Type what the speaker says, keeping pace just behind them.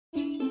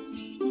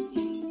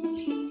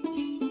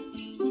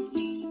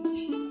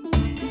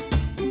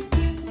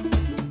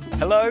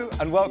Hello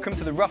and welcome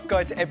to the Rough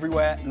Guide to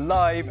Everywhere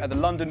live at the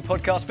London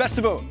Podcast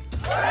Festival.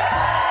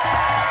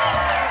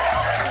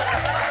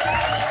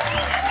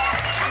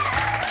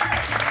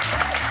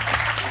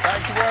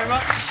 Thank you very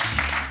much.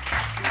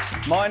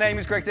 My name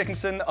is Greg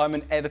Dickinson. I'm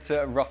an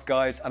editor at Rough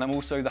Guides and I'm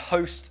also the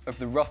host of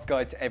the Rough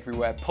Guide to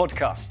Everywhere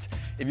podcast.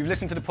 If you've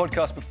listened to the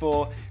podcast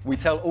before, we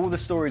tell all the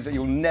stories that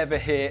you'll never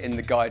hear in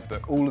the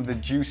guidebook, all of the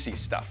juicy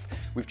stuff.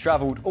 We've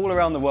travelled all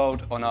around the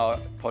world on our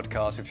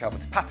podcast. We've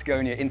travelled to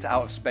Patagonia, into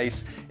outer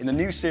space. In the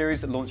new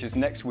series that launches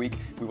next week,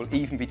 we will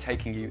even be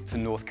taking you to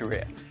North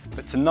Korea.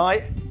 But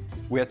tonight,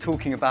 we are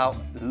talking about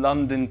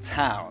London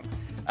town.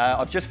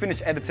 I've just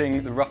finished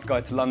editing the Rough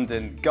Guide to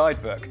London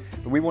guidebook,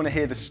 but we want to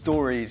hear the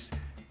stories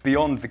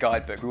beyond the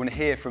guidebook. We want to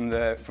hear from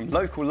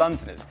local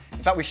Londoners.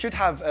 In fact, we should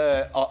have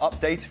our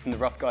update from the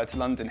Rough Guide to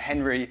London,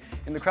 Henry,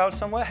 in the crowd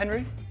somewhere.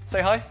 Henry,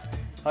 say hi.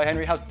 Hi,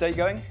 Henry. How's the day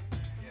going?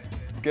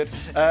 Good.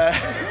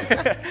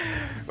 Right,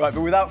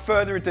 but without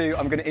further ado,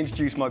 I'm going to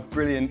introduce my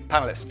brilliant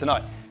panellists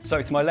tonight. So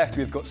to my left,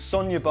 we've got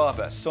Sonia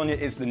Barber. Sonia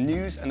is the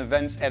news and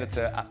events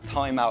editor at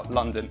Time Out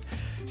London.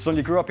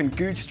 Sonia grew up in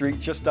Goodge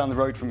Street, just down the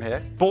road from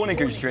here, born in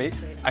Goodge Street,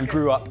 and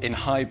grew up in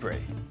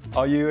Highbury.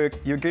 Are you a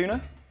Gooner?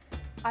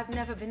 I've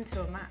never been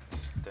to a match.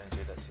 Don't do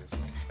that to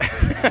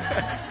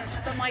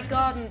yourself. But my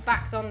garden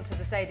backed onto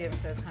the stadium,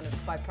 so it's kind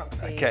of by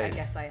proxy, Okay. I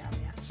guess I am,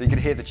 yeah. So you could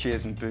hear the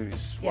cheers and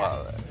boos Yeah.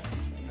 while...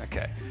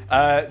 Okay.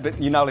 But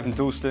you now live in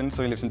Dalston,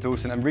 Sonia lives in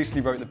Dalston, and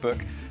recently wrote the book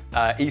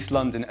East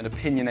London, an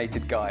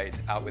opinionated guide,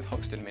 out with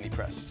Hoxton Mini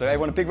Press. So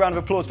everyone, a big round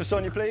of applause for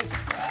Sonia, please.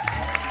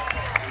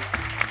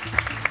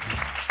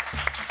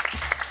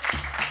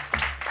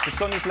 To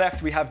Sonia's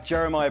left, we have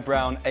Jeremiah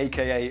Brown,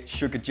 aka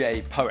Sugar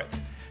J Poet.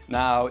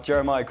 Now,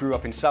 Jeremiah grew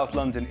up in South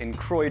London in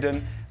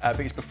Croydon, but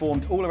he's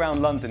performed all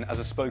around London as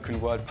a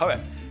spoken word poet.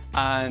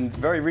 And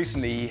very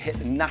recently, he hit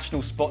the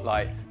national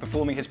spotlight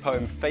performing his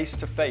poem Face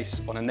to Face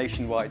on a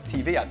nationwide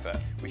TV advert,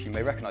 which you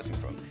may recognise him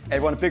from.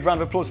 Everyone, a big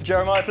round of applause for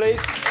Jeremiah,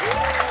 please.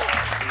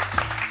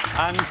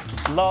 And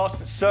last,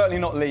 but certainly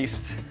not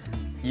least,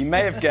 you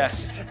may have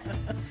guessed,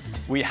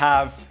 we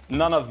have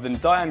none other than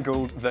Diane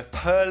Gould, the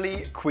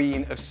Pearly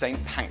Queen of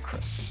St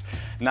Pancras.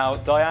 Now,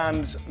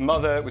 Diane's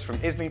mother was from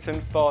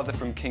Islington, father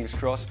from King's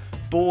Cross,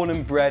 born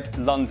and bred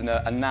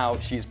Londoner, and now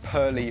she is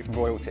Pearly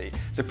royalty.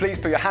 So please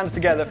put your hands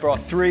together for our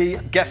three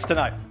guests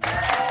tonight.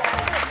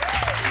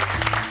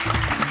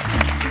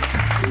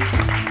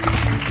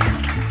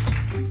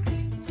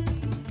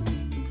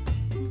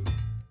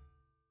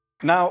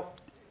 Now,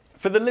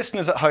 for the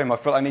listeners at home, I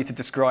feel I need to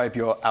describe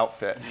your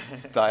outfit,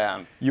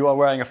 Diane. You are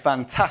wearing a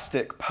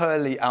fantastic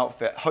pearly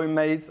outfit,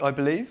 homemade, I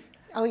believe.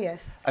 Oh,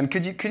 yes. And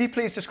could you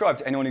please describe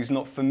to anyone who's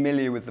not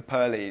familiar with the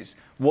Pearlies,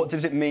 what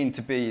does it mean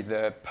to be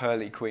the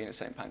Pearly Queen of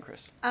St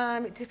Pancras?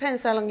 It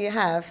depends how long you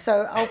have,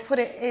 so I'll put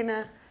it in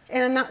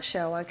a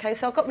nutshell, okay?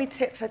 So I've got my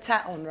tit for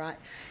tat on, right?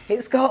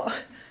 It's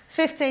got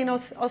 15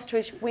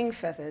 ostrich wing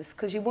feathers,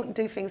 because you wouldn't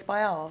do things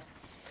by ours.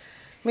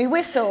 My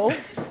whistle,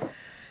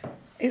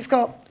 it's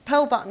got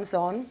pearl buttons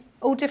on,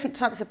 all different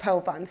types of pearl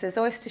buttons. There's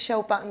oyster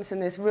shell buttons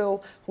and there's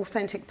real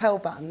authentic pearl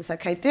buttons,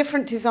 okay?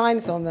 Different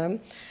designs on them,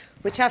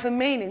 which have a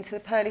meaning to the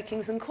pearly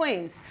kings and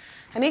queens.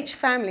 And each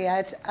family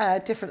had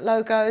different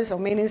logos or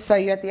meanings. So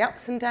you had the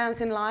ups and downs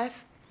in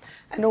life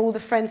and all the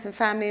friends and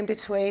family in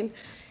between.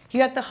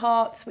 You had the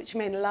hearts, which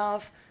mean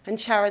love and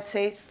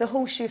charity, the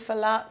horseshoe for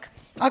luck.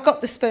 I got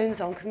the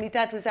spoons on because my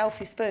dad was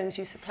Alfie Spoons,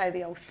 used to play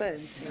the old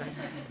spoons. You know.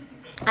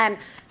 And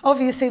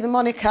obviously the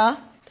moniker.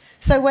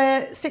 So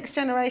we're sixth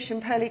generation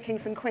pearly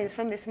kings and queens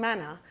from this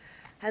manor.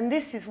 And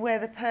this is where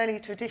the pearly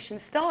tradition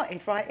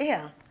started, right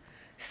here.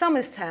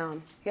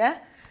 Somerstown, yeah?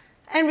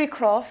 Henry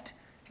Croft,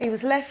 he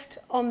was left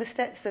on the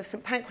steps of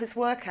St Pancras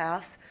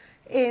Workhouse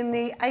in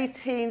the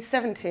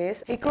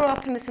 1870s. He grew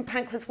up in the St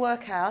Pancras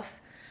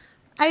Workhouse.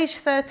 Age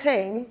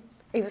 13,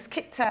 he was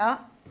kicked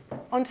out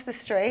onto the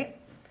street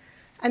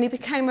and he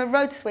became a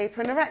road sweeper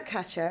and a rat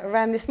catcher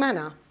around this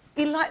manor.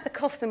 He liked the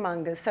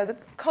costermongers, so the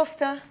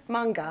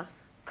costermonger,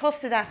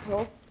 costed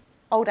apple,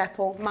 old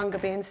apple, monger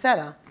being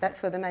seller.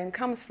 That's where the name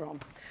comes from.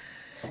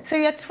 So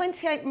you had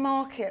 28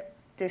 market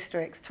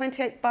districts,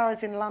 28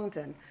 boroughs in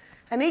London.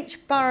 And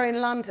each borough in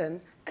London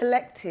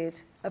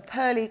elected a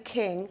pearly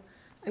king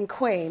and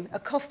queen, a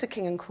coster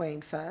king and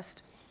queen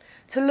first,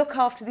 to look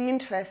after the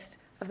interest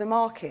of the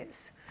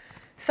markets.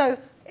 So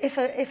if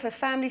a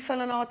family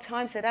fell on hard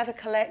times, they'd have a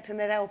collect and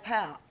they'd help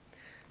out.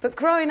 But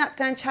growing up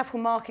down Chapel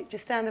Market,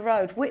 just down the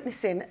road,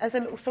 witnessing as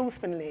a little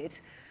saucepan lid,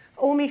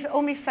 all me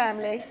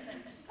family,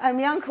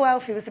 my Uncle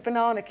Alfie was a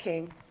banana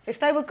king. If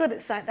they were good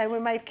at something, they were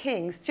made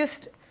kings,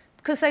 just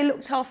because they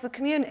looked after the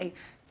community.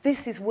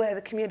 This is where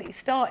the community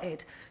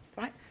started.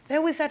 Right? They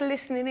always had a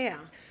listening ear.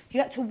 You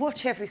had to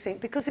watch everything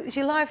because it was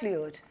your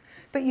livelihood.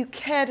 But you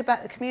cared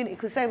about the community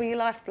because they were your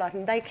lifeblood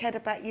and they cared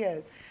about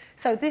you.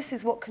 So this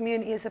is what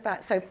community is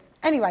about. So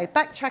anyway,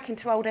 backtracking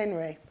to old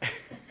Henry.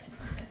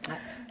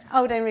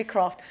 Old Henry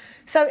Croft.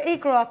 So he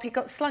grew up, he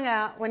got slung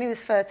out when he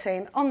was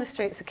 13 on the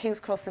streets of King's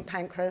Cross and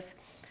Pancras.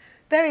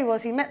 There he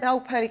was, he met the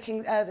old pearly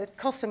king, the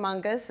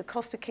costermongers, the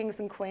coster kings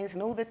and queens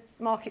and all the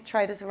market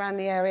traders around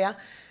the area.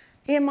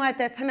 he admired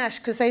their panache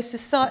because they used to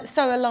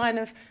sew a line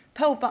of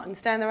pearl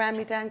buttons down their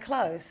hand-me-down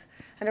clothes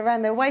and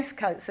around their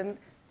waistcoats, and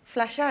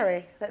flash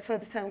Harry, that's where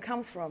the term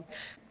comes from.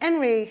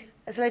 Henry,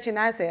 as legend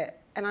has it,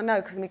 and I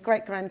know because my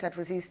great-granddad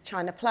was his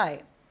china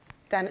plate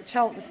down at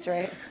Charlton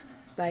Street,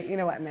 like, you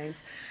know what it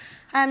means.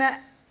 And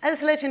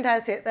as legend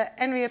has it, that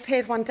Henry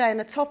appeared one day in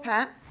a top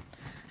hat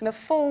and a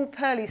full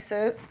pearly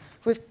suit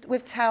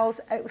with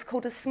towels. It was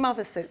called a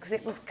smother suit because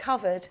it was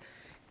covered.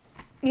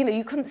 You know,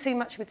 you couldn't see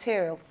much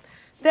material.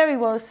 There he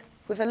was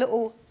with a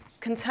little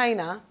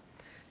container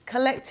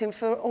collecting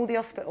for all the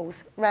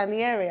hospitals around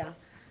the area.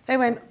 They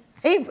went,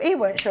 he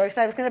weren't sure if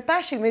they was going to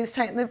bash him. He was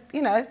taking the,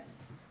 you know,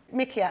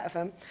 mickey out of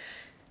them.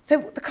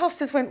 The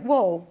costers went,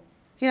 whoa,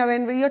 you know,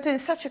 Henry, you're doing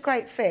such a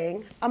great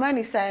thing. I'm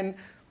only saying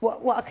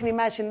what I can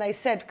imagine they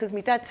said because my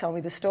dad told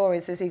me the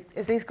stories as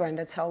his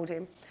granddad told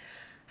him.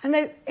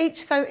 And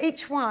each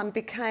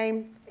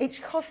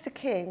Costa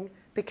king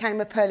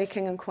became a pearly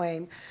king and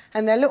queen,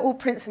 and their little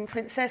prince and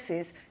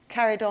princesses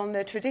carried on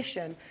the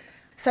tradition.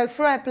 So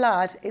for our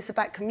blood, it's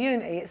about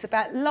community, it's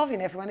about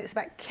loving everyone, it's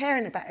about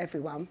caring about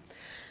everyone.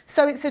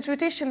 So it's a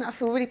tradition that I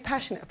feel really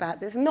passionate about.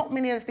 There's not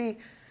many of the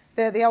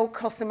old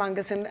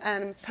costermongers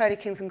and pearly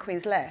kings and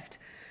queens left.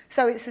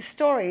 So it's a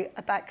story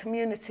about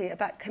community,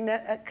 about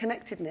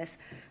connectedness,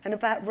 and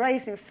about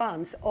raising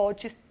funds or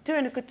just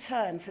doing a good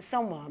turn for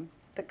someone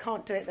that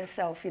can't do it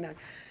themselves, you know.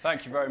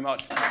 Thank you very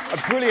much.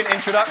 A brilliant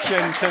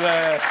introduction to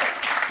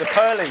the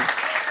Pearlies.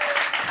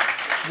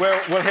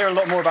 We'll hear a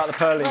lot more about the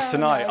Pearlies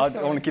tonight. I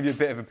want to give you a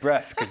bit of a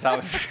breath because that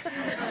was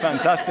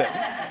fantastic.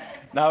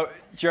 Now,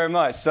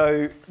 Jeremiah,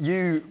 so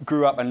you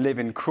grew up and live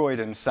in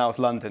Croydon, South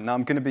London. Now,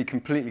 I'm going to be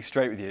completely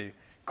straight with you.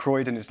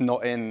 Croydon is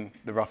not in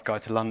the Rough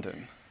Guide to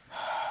London.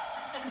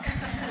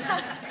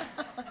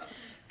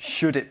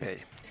 Should it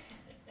be?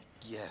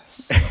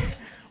 Yes.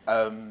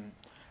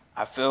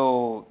 I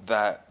feel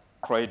that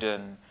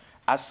Croydon,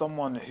 as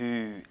someone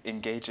who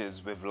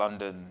engages with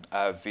London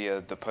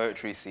via the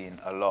poetry scene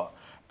a lot,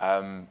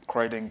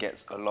 Croydon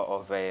gets a lot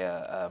of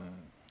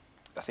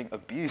I think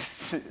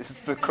abuse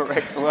is the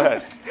correct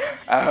word.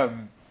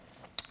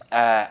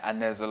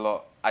 And there's a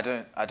lot, I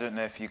don't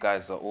know if you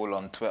guys are all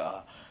on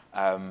Twitter,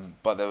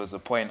 but there was a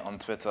point on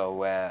Twitter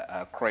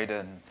where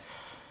Croydon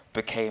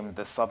became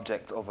the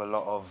subject of a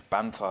lot of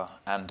banter,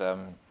 and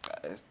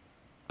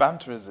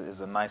banter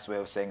is a nice way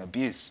of saying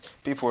abuse.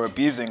 People were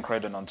abusing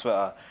Croydon on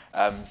Twitter,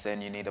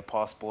 saying you need a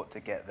passport to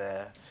get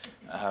there.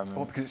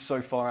 Because it's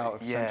so far out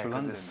of central London. Yeah,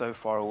 because it's so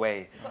far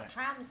away. We've got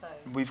trams,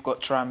 though. We've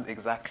got trams,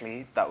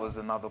 exactly. That was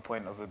another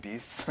point of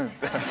abuse. I meant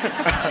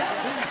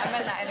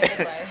that in a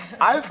good way.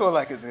 I feel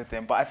like it's a good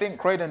thing, but I think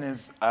Croydon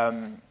is,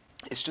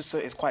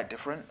 it's quite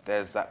different.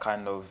 There's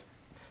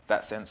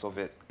that sense of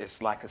it,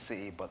 it's like a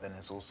city, but then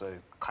it's also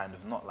kind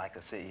of not like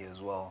a city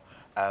as well.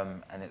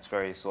 And it's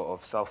very sort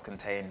of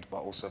self-contained, but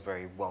also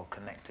very well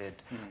connected.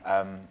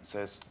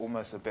 So it's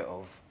almost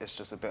it's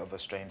just a bit of a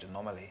strange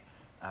anomaly.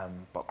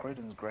 But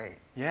Croydon's great.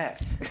 Yeah.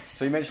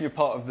 So you mentioned you're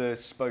part of the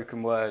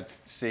spoken word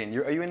scene.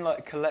 Are you in like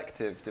a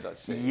collective, did I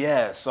see?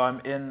 Yeah, so I'm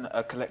in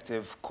a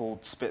collective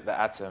called Spit the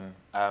Atom.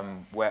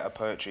 We're a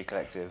poetry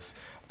collective.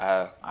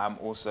 I'm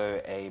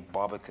also a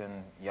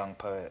Barbican young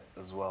poet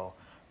as well,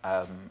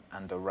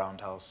 and a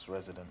Roundhouse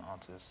resident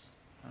artist.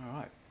 All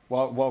right.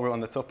 While we're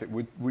on the topic,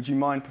 would you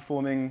mind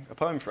performing a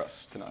poem for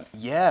us tonight?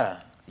 Yeah,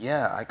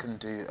 I can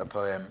do a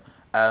poem.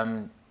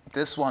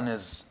 This one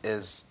is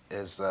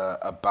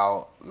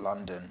about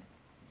London,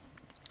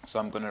 so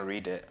I'm gonna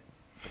read it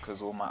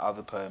because all my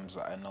other poems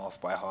that I know off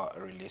by heart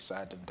are really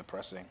sad and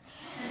depressing.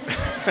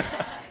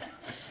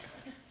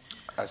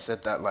 I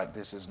said that like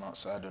this is not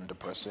sad and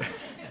depressing.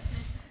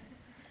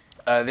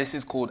 This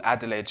is called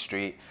Adelaide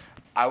Street.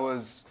 I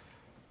was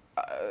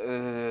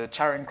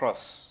Charing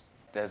Cross.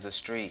 There's a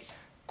street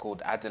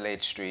called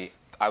Adelaide Street.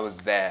 I was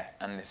there,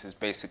 and this is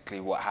basically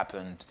what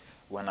happened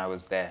when I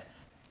was there.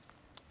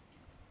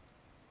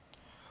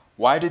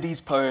 Why do these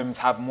poems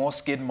have more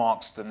skid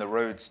marks than the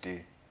roads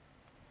do?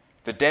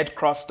 The dead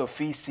crust of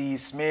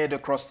feces smeared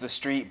across the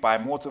street by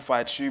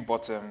mortified shoe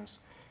bottoms.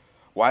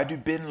 Why do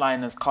bin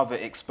liners cover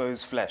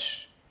exposed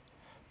flesh?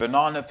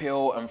 Banana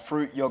peel and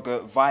fruit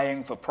yogurt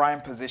vying for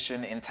prime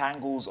position in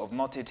tangles of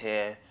knotted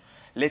hair,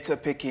 litter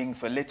picking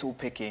for little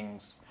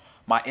pickings.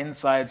 My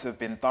insides have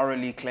been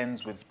thoroughly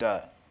cleansed with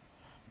dirt,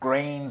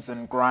 grains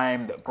and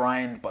grime that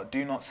grind but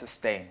do not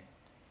sustain.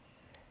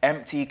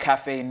 Empty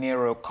Cafe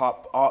Nero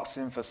cup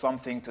asking for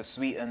something to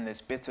sweeten this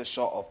bitter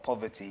shot of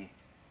poverty.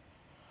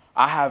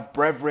 I have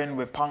brethren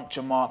with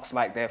puncture marks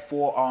like their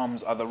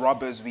forearms are the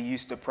rubbers we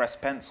used to press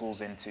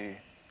pencils into.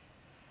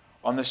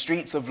 On the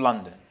streets of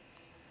London,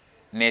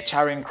 near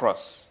Charing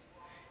Cross,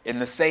 in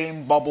the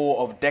same bubble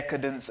of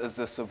decadence as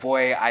the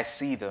Savoy, I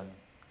see them.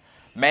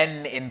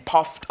 Men in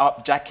puffed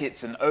up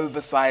jackets and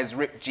oversized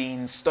ripped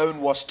jeans,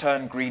 stonewashed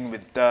turned green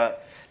with dirt.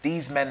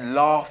 These men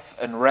laugh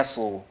and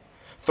wrestle,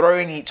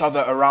 throwing each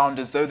other around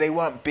as though they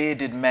weren't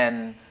bearded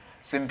men,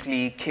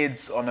 simply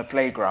kids on a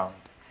playground.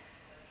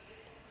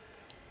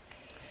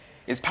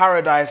 Is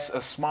paradise a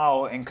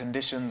smile in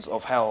conditions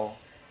of hell,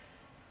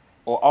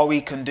 or are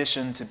we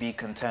conditioned to be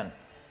content?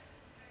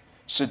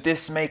 Should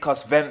this make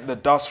us vent the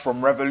dust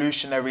from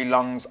revolutionary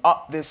lungs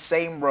up this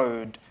same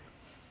road?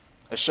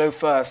 A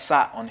chauffeur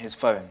sat on his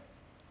phone,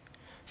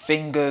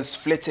 fingers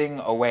flitting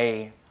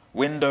away,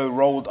 window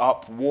rolled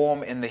up,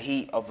 warm in the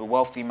heat of the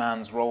wealthy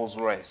man's Rolls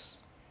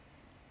Royce.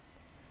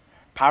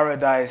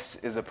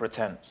 Paradise is a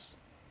pretense,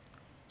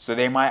 so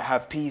they might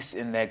have peace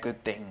in their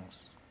good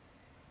things.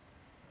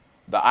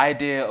 The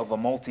idea of a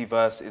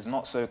multiverse is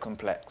not so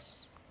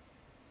complex.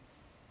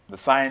 The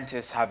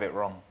scientists have it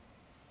wrong.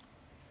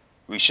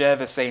 We share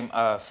the same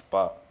earth,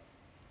 but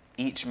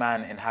each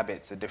man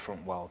inhabits a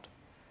different world.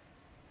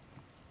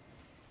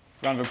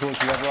 Round of applause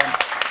for you, everyone.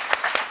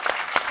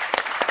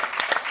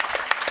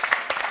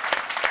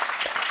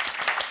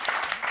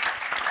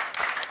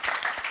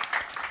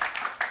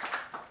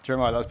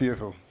 Jeremiah, that was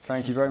beautiful.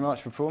 Thank you very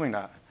much for performing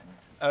that.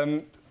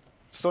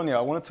 Sonia,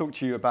 I want to talk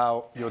to you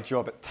about your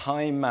job at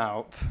Time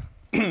Out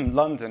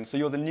London. So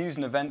you're the news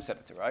and events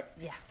editor, right?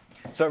 Yeah.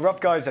 So at Rough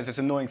Guides, there's this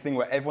annoying thing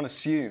where everyone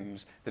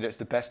assumes that it's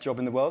the best job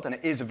in the world, and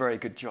it is a very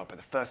good job, but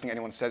the first thing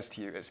anyone says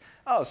to you is,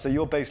 oh, so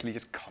you're basically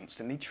just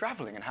constantly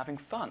travelling and having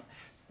fun.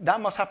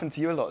 That must happen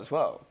to you a lot as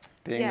well,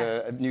 being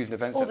a news and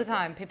events All editor. the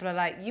time. People are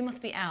like, you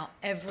must be out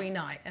every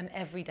night and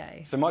every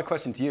day. So my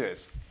question to you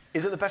is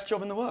it the best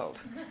job in the world?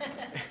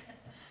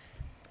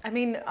 I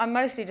mean, I'm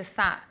mostly just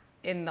sat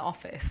in the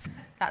office.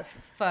 That's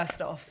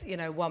first off,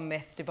 one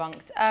myth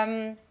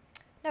debunked.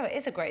 No, it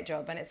is a great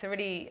job, and it's a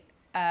really,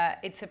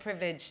 it's a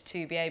privilege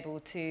to be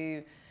able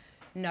to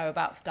know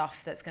about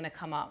stuff that's going to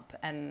come up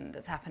and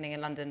that's happening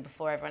in London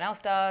before everyone else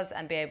does,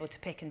 and be able to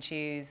pick and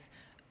choose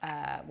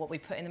what we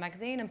put in the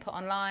magazine and put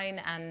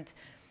online. And,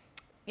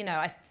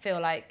 I feel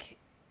like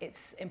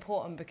it's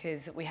important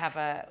because we have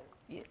a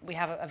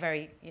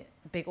very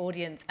big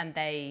audience, and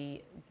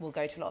they will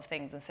go to a lot of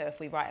things. And so if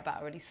we write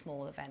about a really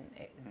small event,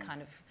 it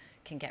kind of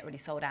can get really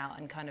sold out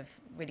and kind of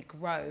really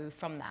grow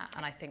from that.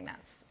 And I think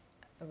that's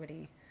a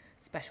really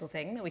special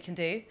thing that we can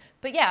do.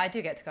 But yeah, I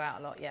do get to go out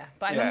a lot, yeah.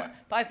 But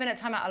I've been at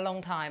Time Out a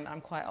long time, and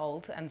I'm quite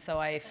old, and so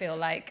I feel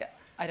like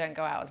I don't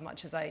go out as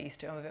much as I used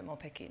to. I'm a bit more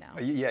picky now.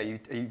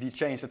 You've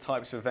changed the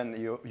types of event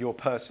that you're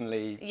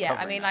personally covering.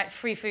 I mean, like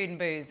free food and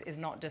booze is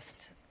not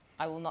just,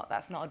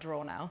 that's not a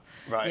draw now.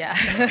 Right.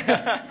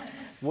 Yeah.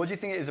 What do you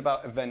think it is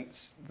about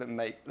events that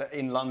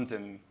in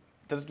London,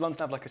 does London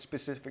have like a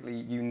specifically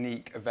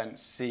unique event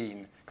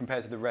scene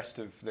compared to the rest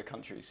of the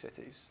country's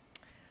cities?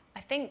 I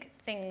think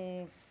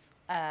there's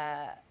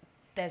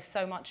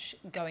so much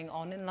going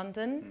on in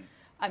London.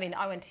 I mean,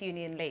 I went to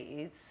uni in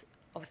Leeds.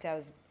 Obviously, I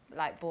was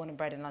born and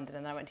bred in London,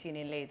 and I went to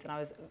uni in Leeds, and I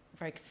was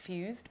very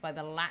confused by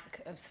the lack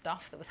of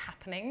stuff that was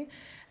happening.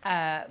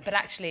 But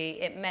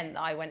actually, it meant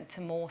that I went to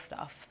more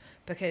stuff,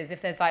 because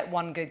if there's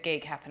one good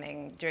gig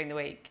happening during the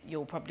week,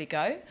 you'll probably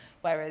go.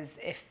 Whereas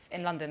if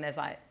in London there's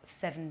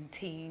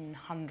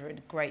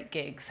 1,700 great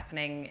gigs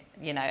happening,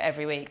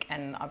 every week,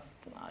 and I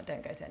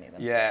don't go to any of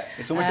them. Yeah,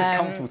 it's almost just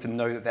comfortable to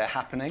know that they're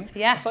happening.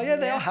 Yeah. It's like,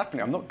 they are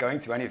happening. I'm not going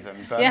to any of them,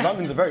 but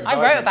London's a very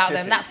vibrant I wrote about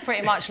city. them. That's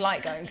pretty much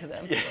like going to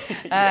them.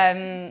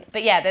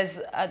 But yeah, there's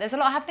a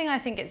lot happening. I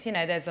think it's,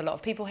 there's a lot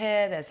of people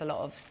here. There's a lot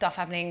of stuff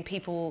happening.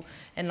 People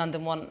in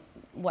London want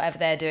whatever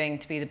they're doing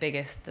to be the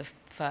biggest, the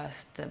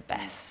first, the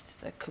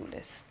best, the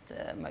coolest,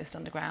 the most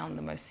underground,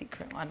 the most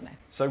secret. I don't know.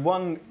 So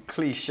one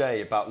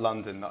cliche about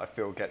London that I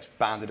feel gets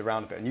banded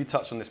around a bit, and you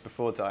touched on this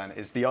before, Diane,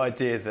 is the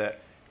idea that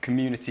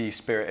community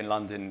spirit in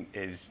London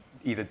is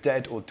either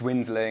dead or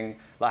dwindling.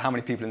 Like, how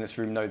many people in this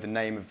room know the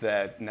name of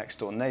their next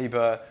door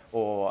neighbour?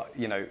 Or,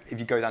 if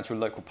you go down to a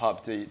local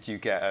pub, do you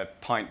get a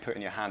pint put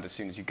in your hand as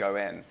soon as you go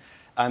in?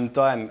 And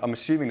Diane, I'm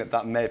assuming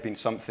that may have been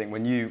something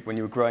when you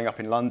were growing up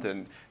in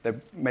London,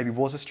 there maybe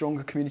was a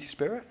stronger community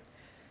spirit?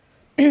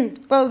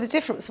 Well, the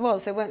difference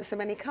was there weren't so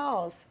many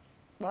cars,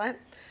 right?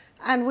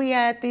 And we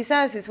had these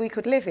houses we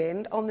could live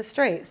in on the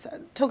streets.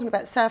 Talking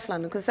about South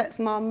London, because that's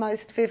my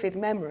most vivid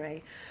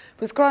memory,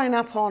 was growing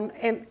up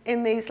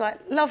in these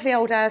lovely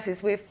old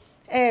houses with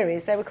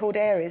areas. They were called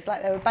areas,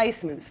 like they were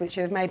basements, which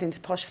are made into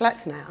posh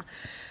flats now.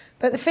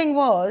 But the thing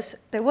was,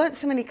 there weren't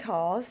so many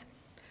cars.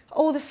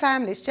 All the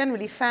families,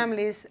 generally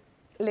families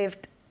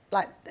lived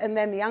and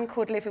then the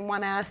uncle would live in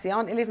one house, the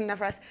auntie lived in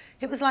another house.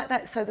 It was like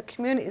that, so the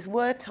communities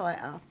were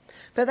tighter.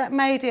 But that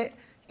made it,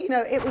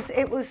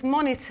 it was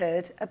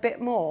monitored a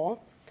bit more.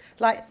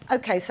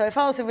 Okay, so if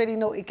I was a really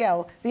naughty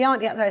girl, the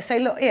auntie out there would say,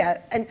 look,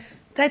 here, and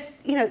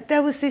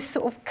there was this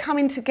sort of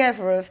coming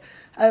together of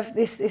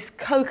this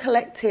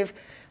co-collective,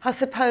 I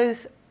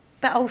suppose.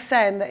 That old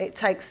saying that it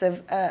takes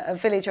a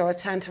village or a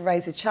town to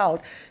raise a child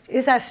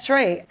is our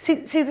street.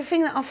 See, the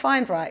thing that I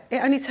find, right,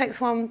 it only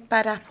takes one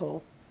bad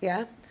apple,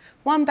 yeah?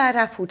 One bad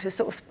apple to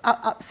sort of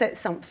upset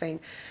something.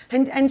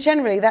 And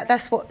generally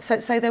that's what,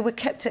 so they were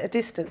kept at a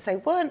distance. They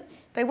weren't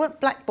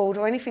blackballed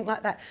or anything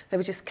like that. They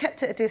were just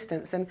kept at a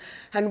distance.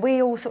 And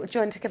we all sort of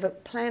joined together,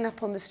 playing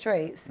up on the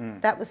streets.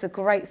 That was a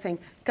great thing.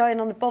 Going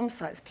on the bomb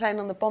sites,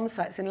 playing on the bomb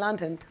sites in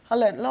London. I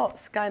learnt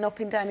lots. Going up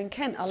and down in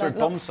Kent, I learnt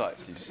lots. Bomb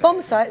sites, did you say?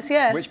 Bomb sites,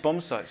 yeah. Which bomb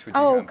sites would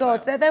you go and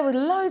God, play on? there were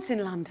loads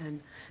in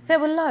London. There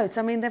were loads.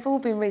 I mean, they've all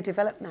been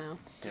redeveloped now.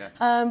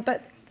 Yeah.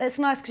 But it's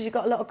nice because you've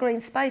got a lot of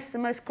green space. The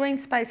most green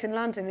space in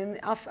London,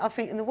 I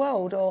think, in the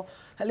world, or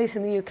at least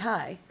in the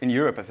UK. In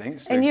Europe, I think.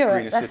 It's In the Europe,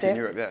 greenest that's city it. in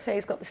Europe, yeah. So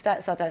he's got the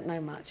stats. I don't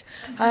know much.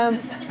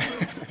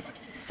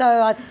 So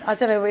I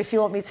don't know if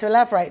you want me to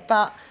elaborate,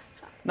 but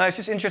No, it's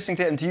just interesting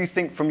to hear. And do you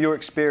think, from your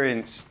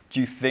experience, do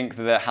you think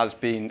that there has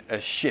been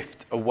a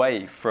shift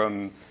away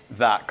from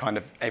that kind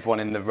of everyone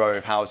in the row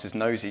of houses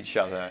knows each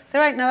other?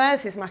 there ain't no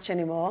houses much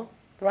anymore,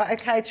 right?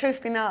 Okay,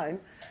 truth be known,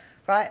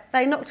 right?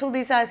 They knocked all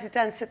these houses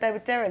down and said they were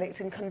derelict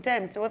and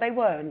condemned. Well, they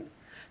weren't.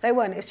 They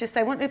weren't. It's just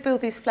they wanted to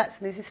build these flats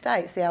and these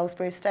estates, the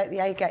Aylesbury estate, the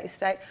Agate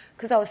estate,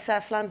 because I was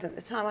South London at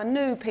the time. I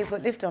knew people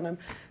that lived on them.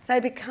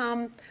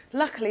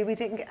 Luckily,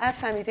 our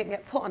family didn't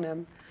get put on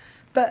them.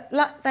 But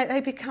they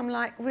become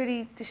like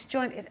really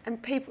disjointed,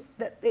 and people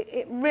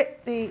it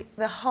ripped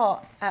the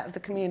heart out of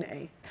the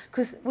community,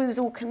 because we was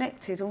all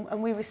connected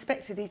and we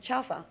respected each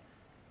other.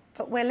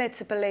 But we're led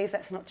to believe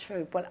that's not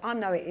true. Well, I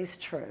know it is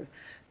true.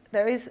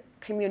 There is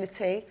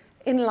community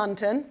in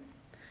London,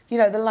 you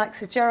know, the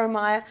likes of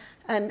Jeremiah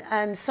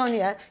and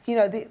Sonia, you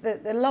know,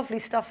 the lovely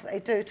stuff that they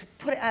do to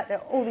put it out there,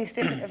 all these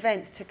different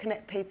events to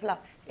connect people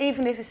up.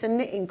 Even if it's a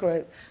knitting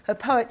group, a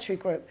poetry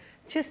group,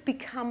 just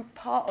become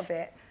part of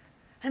it.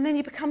 And then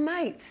you become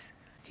mates.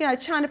 You know,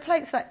 China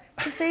plates, like,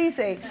 it's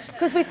easy.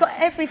 Because we've got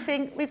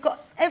everything,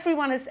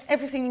 everyone has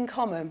everything in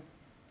common,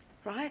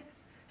 right?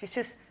 It's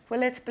just, we're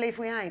led to believe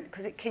we ain't,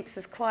 because it keeps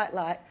us quiet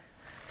like.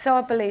 So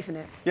I believe in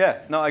it. Yeah,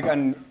 no,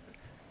 and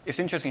it's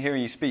interesting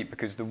hearing you speak,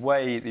 because the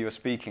way that you're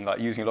speaking, like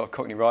using a lot of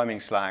Cockney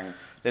rhyming slang,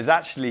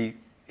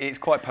 it's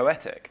quite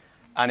poetic.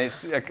 And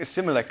it's a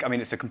similar, I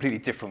mean, it's a completely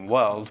different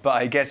world, but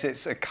I guess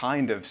it's a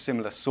kind of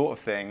similar sort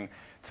of thing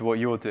to what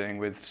you're doing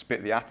with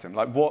Spit the Atom.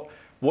 Like,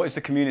 what is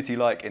the community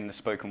like in the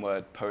spoken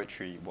word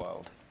poetry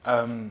world?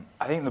 I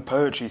think the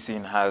poetry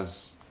scene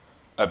has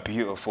a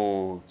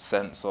beautiful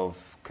sense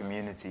of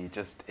community,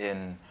 just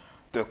in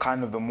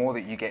the more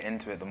that you get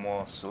into it, the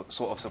more sort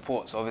of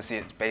support. So obviously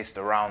it's based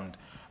around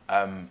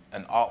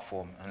an art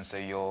form, and so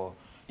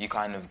you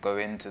kind of go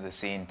into the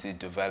scene to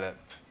develop,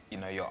 you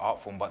know, your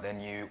art form, but then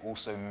you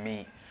also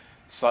meet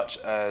such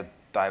a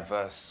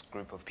diverse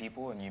group of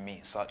people, and you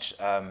meet such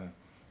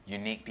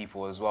unique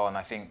people as well. And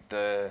I think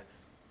the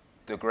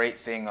great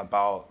thing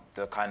about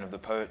the kind of the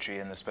poetry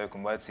and the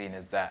spoken word scene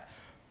is that,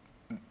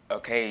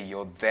 okay,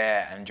 you're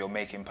there and you're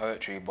making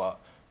poetry, but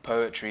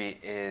poetry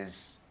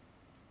is,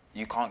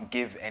 you can't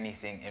give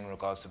anything in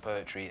regards to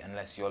poetry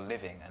unless you're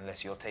living,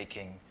 unless you're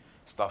taking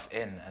stuff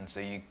in. And so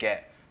you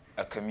get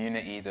a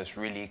community that's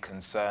really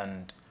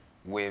concerned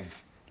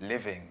with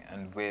living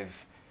and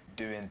with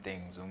doing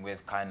things and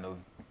with kind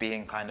of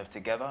being kind of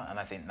together. And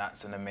I think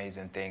that's an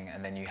amazing thing.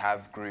 And then you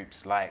have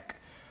groups like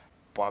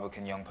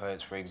Barbican Young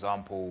Poets, for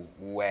example,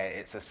 where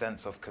it's a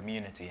sense of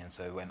community. And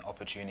so when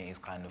opportunities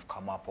kind of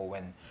come up, or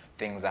when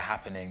things are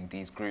happening,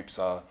 these groups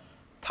are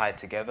tied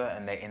together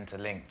and they're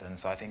interlinked. And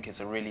so I think it's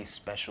a really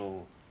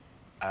special,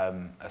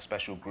 a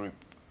special group.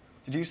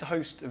 Did you used to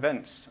host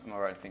events, am I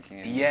right in thinking?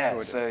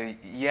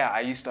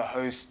 I used to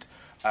host,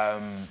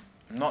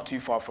 not too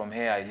far from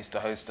here, I used to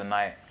host a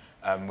night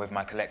with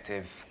my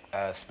collective,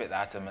 Spit the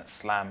Atom at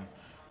Slam.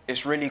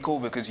 It's really cool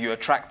because you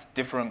attract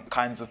different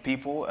kinds of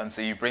people, and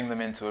so you bring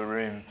them into a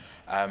room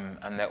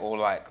and they're all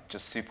like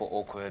just super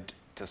awkward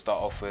to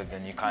start off with,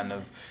 and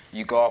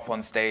you go up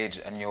on stage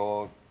and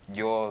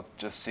you're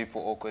just super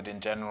awkward in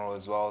general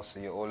as well, so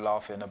you're all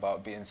laughing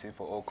about being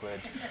super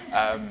awkward.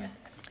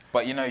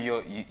 But you know,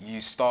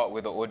 you start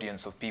with an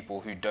audience of people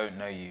who don't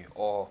know you,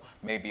 or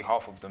maybe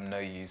half of them know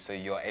you, so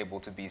you're able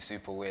to be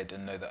super weird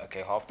and know that,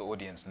 okay, half the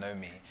audience know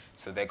me,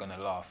 so they're gonna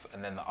laugh,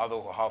 and then the other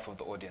half of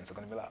the audience are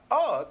gonna be like,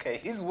 oh, okay,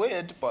 he's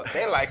weird, but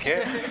they like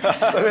it,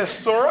 so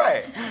it's all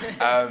right.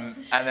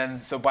 And then,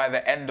 so by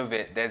the end of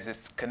it, there's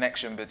this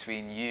connection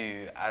between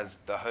you as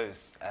the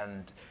host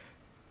and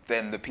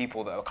then the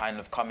people that are kind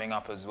of coming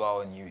up as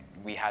well. And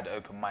we had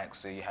open mics,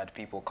 so you had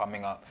people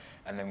coming up,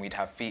 and then we'd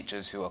have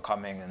features who are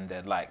coming and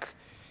they're like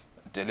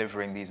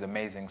delivering these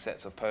amazing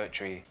sets of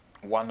poetry.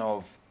 One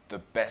of the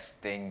best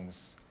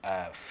things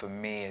for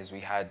me is we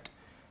had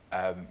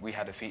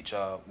a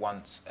feature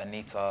once,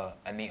 Anita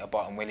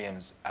Barton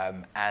Williams,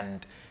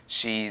 and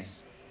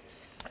she's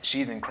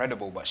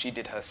incredible, but she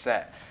did her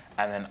set,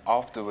 and then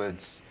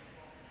afterwards,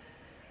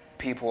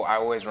 I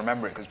always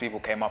remember it because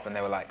people came up and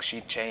they were like, she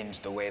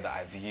changed the way that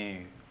I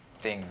view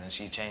things, and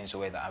she changed the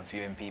way that I'm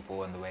viewing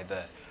people and the way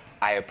that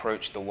I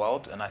approach the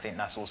world. And I think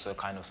that's also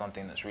kind of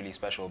something that's really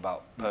special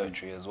about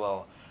poetry as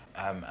well.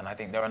 And I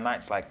think there are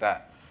nights like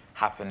that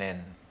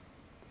happening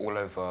all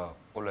over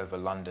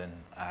London.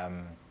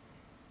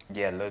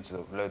 Loads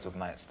of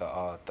nights that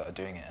are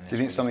doing it. And do you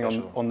think it's something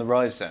really on the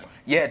rise then?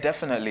 Yeah,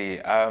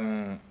 definitely.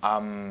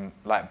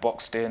 Like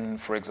Boxed In,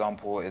 for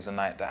example, is a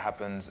night that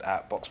happens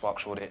at Box Park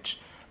Shoreditch.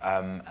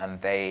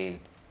 And they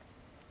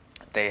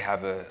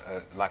have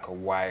a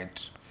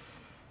wide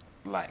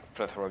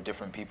plethora of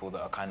different people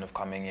that are kind of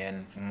coming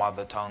in.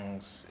 Mother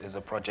Tongues is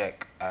a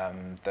project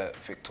that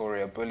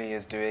Victoria Bully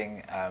is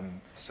doing.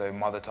 So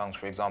Mother Tongues,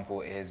 for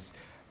example, is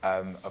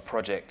a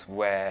project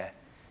where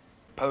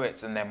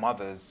poets and their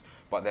mothers,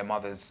 but their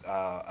mothers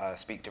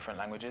speak different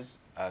languages.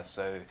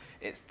 So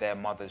it's their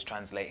mothers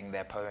translating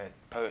their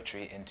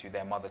poetry into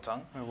their mother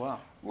tongue. Oh, wow.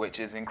 Which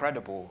is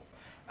incredible.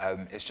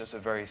 It's just a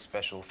very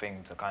special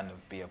thing to kind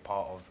of be a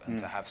part of and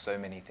to have so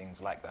many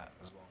things like that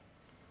as well.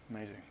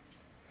 Amazing.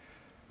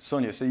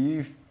 Sonia, so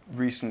you've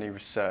recently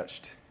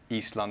researched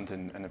East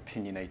London and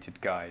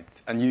opinionated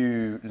guides, and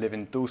you live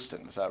in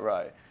Dalston, is that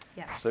right?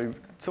 Yeah. So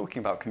talking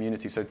about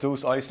community, so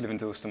I used to live in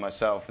Dalston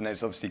myself, and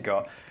there's obviously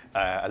got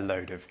a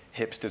load of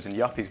hipsters and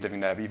yuppies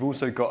living there, but you've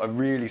also got a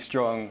really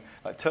strong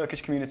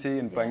Turkish community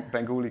and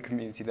Bengali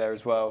community there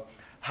as well.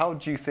 How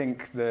do you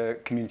think the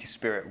community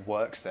spirit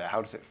works there?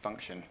 How does it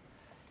function?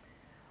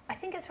 I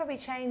think it's probably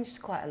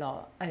changed quite a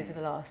lot over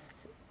the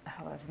last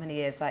however many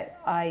years. Like,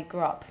 I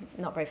grew up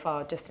not very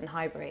far, just in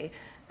Highbury,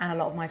 and a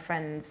lot of my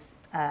friends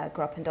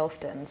grew up in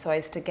Dalston. So I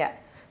used to go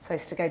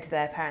to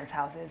their parents'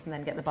 houses and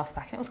then get the bus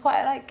back. And it was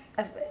quite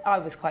I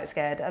was quite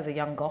scared as a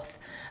young goth.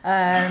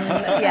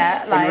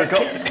 Yeah, like. You were a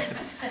goth?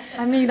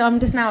 I mean, I'm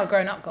just now a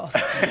grown-up goth.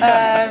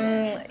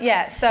 I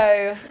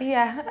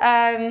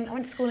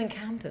went to school in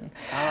Camden.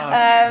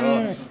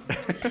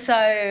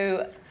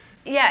 So.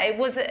 Yeah,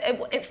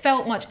 it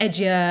felt much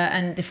edgier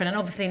and different, and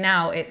obviously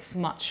now it's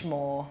much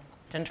more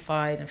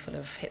gentrified and full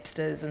of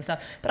hipsters and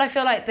stuff. But I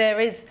feel like there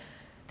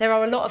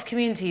are a lot of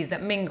communities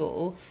that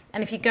mingle,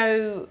 and if you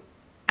go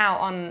out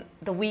on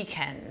the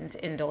weekend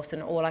in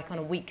Dalston or like on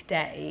a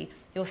weekday,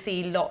 you'll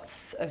see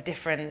lots of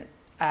different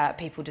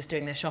people just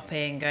doing their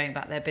shopping, going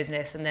about their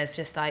business, and there's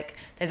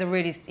a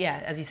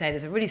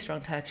really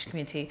strong Turkish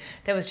community.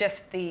 There was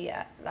just the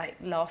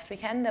last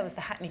weekend there was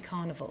the Hackney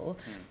Carnival,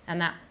 and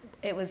that.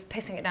 It was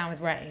pissing it down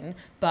with rain,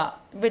 but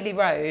Ridley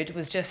Road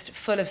was just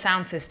full of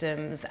sound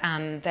systems,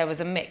 and there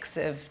was a mix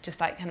of just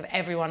like kind of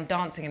everyone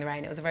dancing in the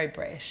rain. It was a very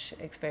British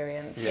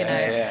experience, you know.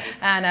 Yeah.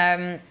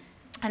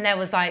 And there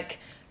was like,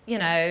 you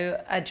know,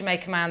 a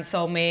Jamaican man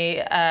sold me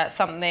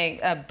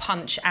a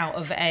punch out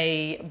of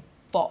a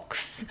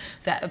box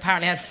that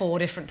apparently had 4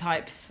 different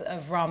types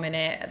of rum in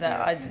it.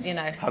 How did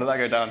that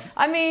go down?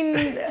 I mean,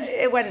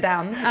 it went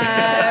down.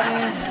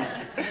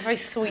 It was very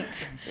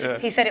sweet. Yeah.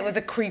 He said it was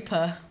a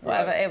creeper,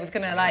 whatever. Right. It was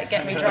gonna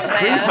get me drunk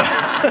later.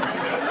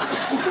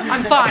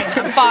 I'm fine.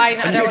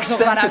 I don't want to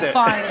talk about it. I'm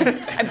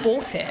fine. I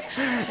bought it.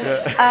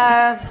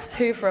 Yeah. It's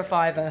 2 for a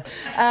 £5.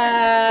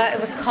 It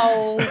was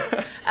cold.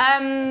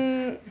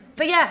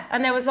 But yeah,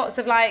 and there was lots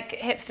of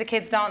hipster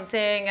kids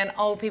dancing and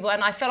old people,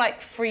 and I feel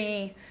like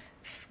free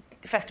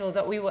festivals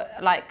that we were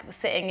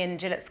sitting in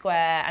Gillett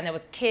Square, and there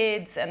was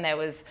kids and there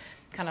was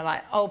kind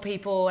of old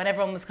people, and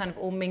everyone was kind of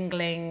all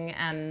mingling,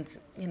 and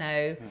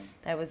there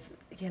was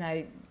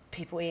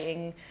people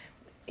eating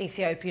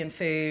Ethiopian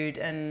food,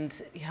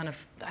 and kind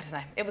of, I don't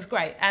know, it was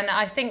great. And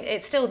I think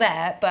it's still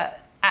there, but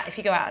if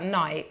you go out at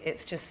night,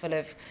 it's just full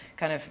of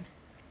kind of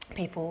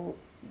people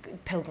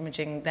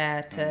pilgrimaging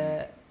there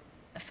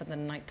for the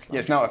nightlife. Yeah,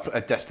 it's now a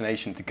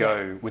destination to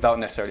go without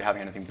necessarily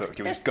having anything booked.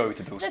 You just go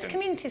to Dalston. There's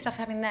community stuff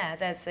happening there.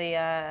 There's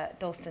the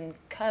Dalston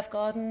Curve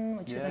Garden,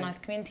 which is a nice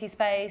community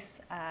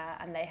space,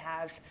 and they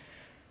have,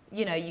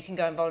 you can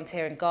go and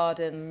volunteer and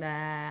garden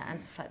there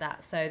and stuff like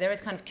that. So there is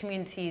kind of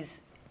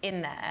communities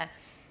in there,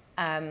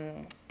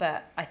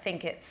 but I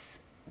think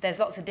there's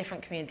lots of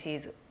different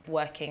communities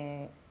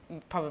working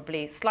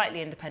probably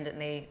slightly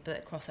independently,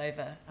 but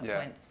crossover at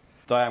points.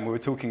 Diane, we were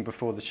talking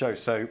before the show,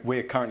 so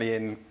we're currently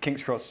in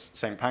King's Cross,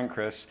 St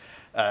Pancras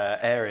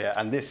area,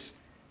 and this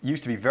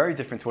used to be very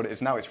different to what it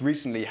is now. It's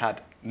recently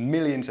had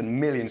millions and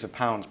millions of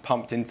pounds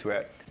pumped into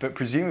it, but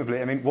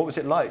presumably, I mean, what was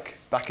it like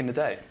back in the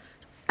day?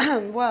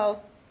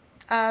 Well,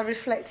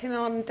 reflecting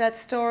on Dad's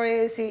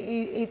stories,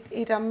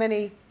 he'd done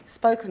many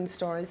spoken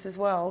stories as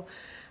well,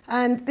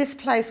 and this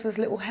place was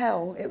little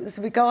hell. It was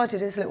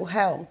regarded as little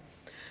hell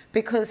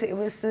because it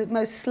was the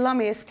most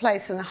slummiest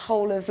place in the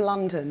whole of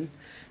London.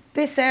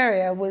 This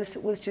area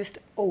was just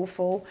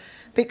awful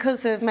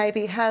because of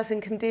maybe housing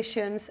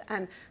conditions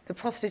and the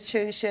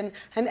prostitution,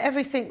 and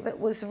everything that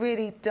was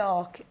really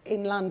dark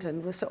in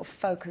London was sort of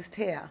focused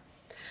here.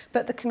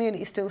 But the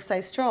community still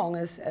stays strong,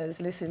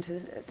 as listening to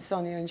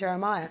Sonia and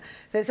Jeremiah.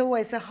 There's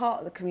always the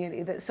heart of the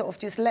community that sort of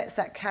just lets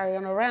that carry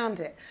on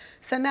around it.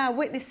 So now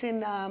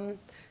witnessing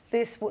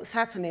what's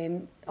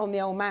happening on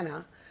the old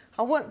manor,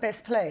 I weren't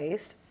best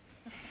pleased.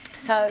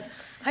 So,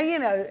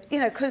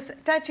 because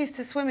Dad used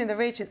to swim in the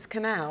Regent's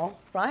Canal,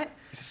 right?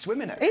 He used to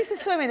swim in it? He used to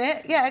swim in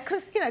it, yeah,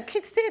 because,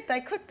 kids did,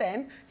 they could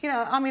then.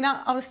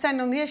 I was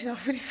standing on the edge and I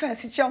really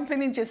fancied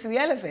jumping in just for the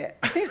hell of it,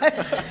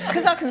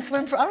 because I can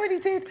swim, I really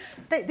did.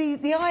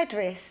 The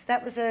Idris,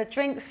 that was a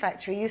drinks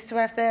factory, used to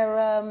have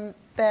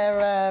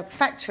their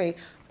factory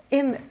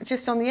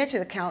just on the edge of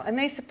the canal, and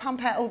they used to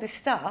pump out all this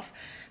stuff,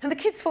 and the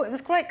kids thought it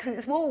was great because it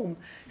was warm.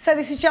 So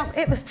this jump,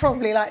 it was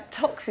probably like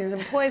toxins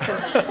and poison.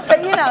 But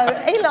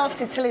he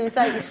lasted till he was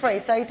 83,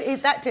 so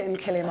that didn't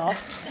kill him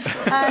off.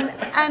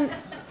 And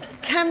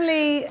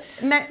Camley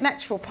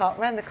Natural Park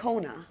around the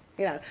corner,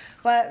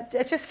 where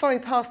just before he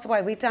passed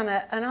away, we'd done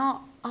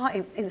an art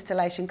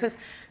installation, because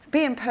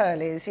being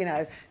Pearlies, you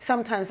know,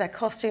 sometimes our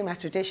costume, our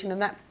tradition,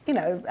 and that, you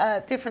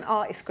know, different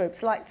artist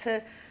groups like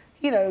to,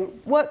 you know,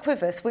 work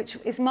with us, which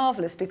is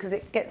marvellous because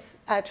it gets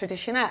our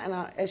tradition out. And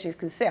as you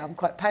can see, I'm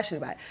quite passionate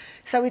about it.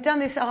 So we've done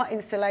this art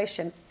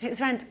installation. It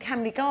was around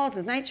Camley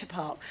Gardens Nature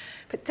Park.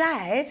 But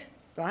Dad,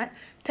 right,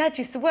 Dad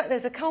used to work there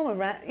as a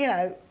coalman, you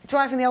know,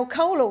 driving the old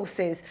coal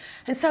horses.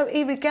 And so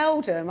he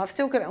regaled them, I've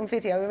still got it on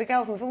video, he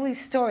regaled them with all these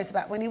stories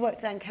about when he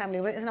worked down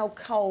Camley, when it was an old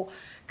coal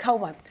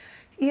mine.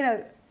 You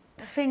know,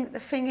 the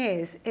thing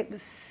is, it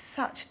was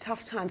such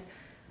tough times.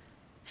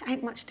 It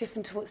ain't much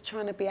different to what's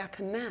trying to be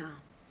happen now.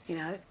 You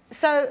know,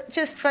 so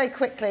just very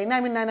quickly,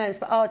 naming no names,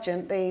 but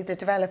Argent, the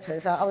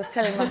developers, I was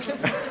telling them,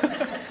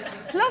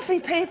 lovely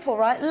people,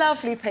 right?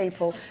 Lovely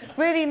people,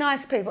 really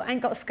nice people.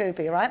 Ain't got a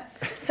Scooby, right?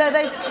 So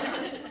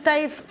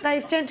they've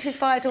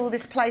gentrified all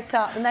this place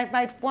up, and they've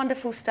made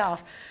wonderful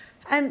stuff.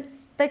 And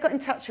they got in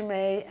touch with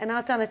me, and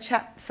I'd done a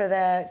chat for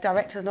their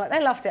directors, and all that.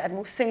 They loved it, and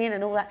all singing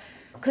and all that.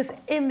 Because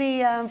in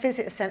the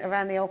visitor centre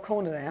around the old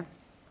corner there,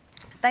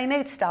 they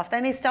need stuff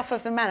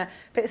of the manor,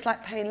 but it's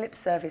like paying lip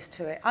service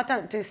to it. I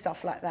don't do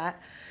stuff like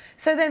that.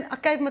 So then I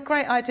gave them a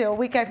great idea, or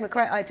we gave them a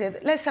great idea,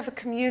 that let's have a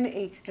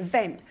community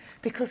event,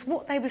 because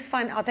what they was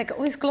finding out, they got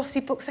all these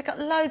glossy books, they got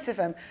loads of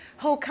them,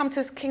 come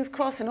to King's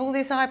Cross and all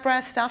this eyebrow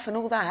stuff and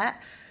all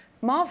that.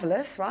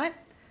 Marvellous, right?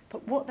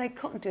 But what they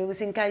couldn't do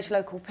was engage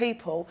local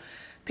people,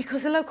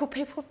 because the local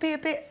people would be a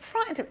bit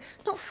frightened.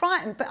 Not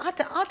frightened, but I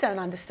don't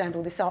understand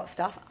all this art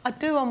stuff. I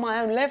do on my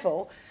own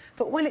level,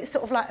 but when it's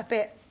sort of like a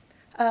bit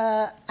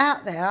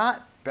out there.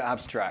 Bit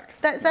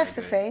abstract. That's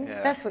the thing.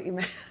 Yeah. That's what you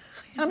mean.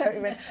 I know what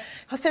you mean.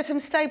 I said to them,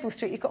 Stable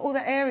Street, you've got all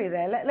that area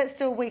there. Let's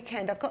do a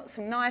weekend. I've got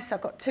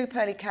 2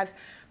 Pearly cabs.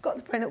 Got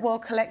the Brennett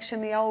World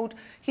collection, the old.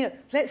 You know,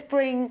 let's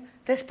bring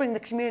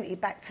the community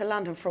back to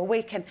London for a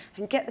weekend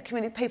and get the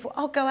community people.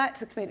 I'll go out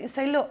to the community and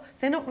say, look,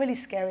 they're not really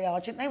scary,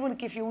 Argent. They want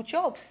to give you all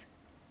jobs,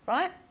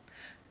 right?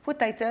 Would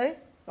they do,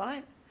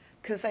 right?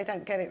 Because they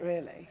don't get it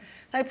really.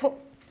 They put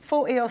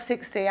 40 or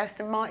 60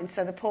 Aston Martins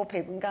so the poor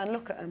people can go and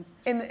look at them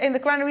in the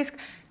granaries.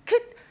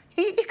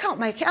 You can't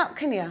make it up,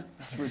 can you?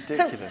 That's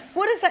ridiculous. So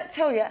what does that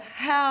tell you?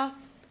 How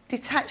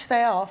detached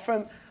they are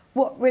from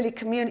what really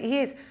community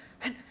is.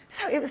 And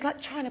so it was like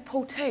trying to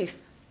pull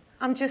teeth.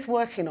 I'm just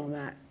working on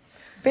that.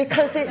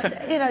 Because it's,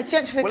 you know,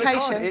 gentrification. Well,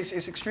 it's hard.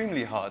 It's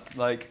extremely hard.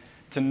 Like,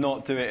 to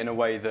not do it in a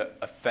way that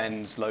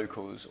offends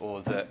locals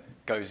or that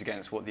goes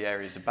against what the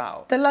area's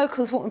about. The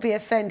locals wouldn't be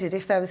offended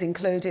if they was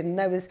included and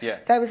they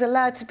was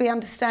allowed to be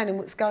understanding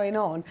what's going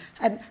on,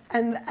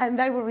 and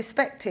they were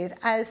respected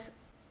as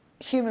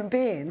human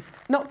beings,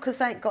 not because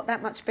they ain't got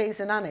that much bees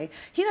and honey.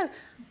 You know,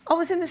 I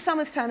was in the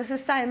Summerstown, as I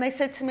say, and they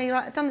said to me,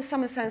 right, I've done the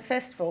Summerstown's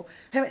festival.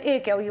 They went, here,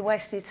 girl, you're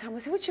wasting your time. I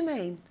said, what do you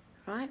mean,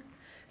 right?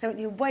 They went,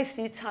 you're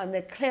wasting your time.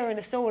 They're clearing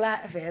us all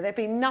out of here. There'd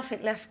be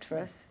nothing left for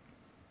us.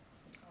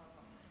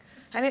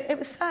 And it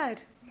was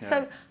sad. Yeah.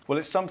 So, well,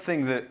 it's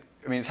something that,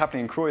 I mean, it's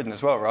happening in Croydon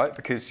as well, right?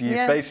 Because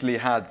you've basically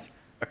had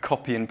a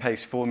copy and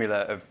paste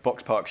formula of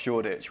Box Park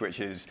Shoreditch, which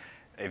is,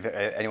 if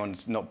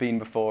anyone's not been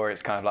before,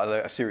 it's kind of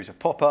like a series of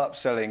pop-ups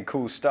selling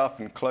cool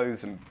stuff and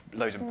clothes and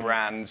loads of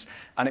brands.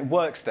 And it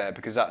works there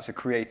because that's a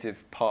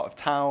creative part of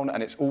town,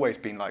 and it's always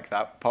been like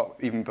that,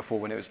 even before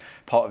when it was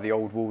part of the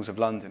old walls of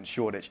London.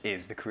 Shoreditch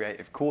is the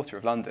creative quarter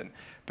of London.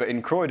 But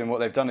in Croydon,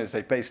 what they've done is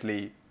they've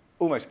basically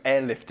almost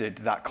airlifted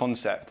that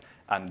concept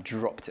and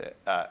dropped it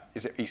at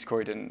East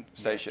Croydon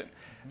Station.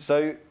 Mm-hmm.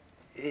 So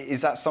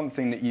is that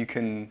something that you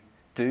can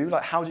do?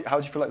 Like, how do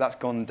you feel like that's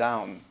gone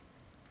down?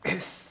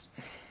 It's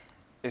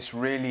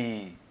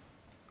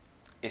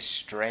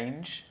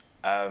strange.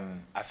 I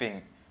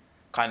think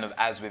kind of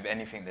as with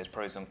anything, there's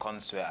pros and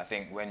cons to it. I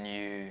think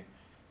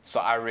so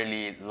I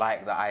really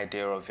like the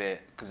idea of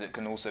it because it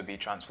can also be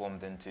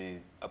transformed into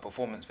a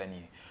performance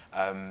venue.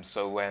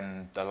 So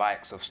when the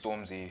likes of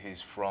Stormzy,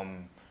 who's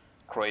from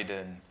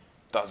Croydon,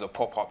 does a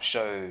pop-up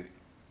show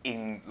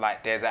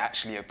there's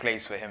actually a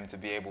place for him to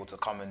be able to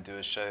come and do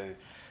a show.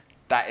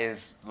 That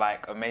is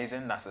like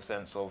amazing. That's a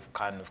sense of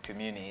kind of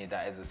community.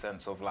 That is a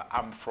sense of like,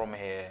 I'm from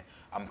here,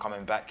 I'm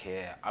coming back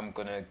here, I'm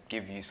gonna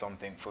give you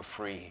something for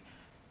free.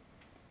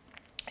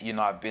 You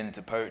know, I've been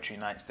to poetry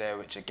nights there,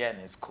 which again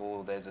is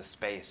cool. There's a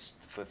space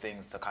for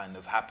things to kind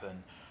of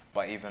happen.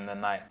 But even the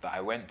night that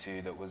I went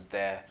to that was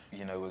there,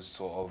 you know, was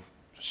sort of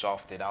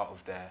shafted out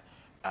of there.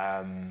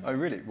 Oh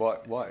really?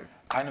 Why?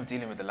 Kind of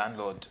dealing with the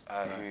landlord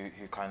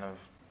who kind of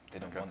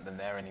didn't want them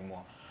there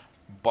anymore.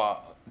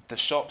 But the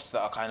shops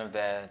that are kind of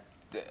there,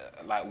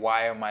 like,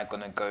 why am I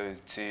gonna go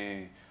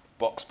to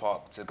Box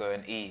Park to go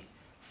and eat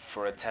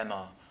for a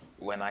tenner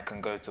when I can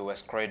go to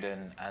West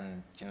Croydon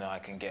and, you know, I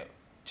can get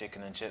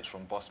chicken and chips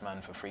from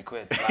Bossman for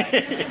 £3? Like,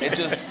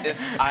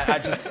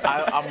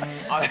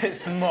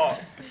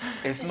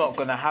 it's not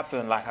gonna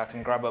happen. Like, I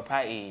can grab a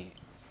patty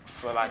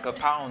for like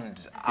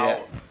 £1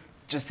 out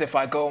just if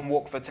I go and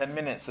walk for 10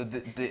 minutes. So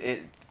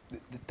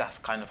that's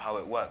kind of how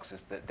it works,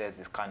 is that there's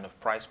this kind of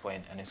price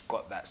point, and it's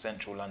got that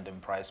central London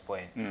price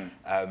point.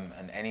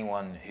 And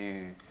anyone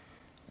who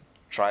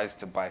tries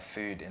to buy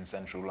food in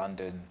central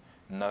London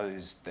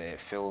knows that it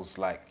feels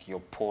like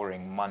you're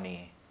pouring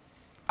money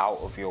out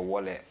of your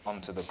wallet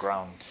onto the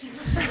ground.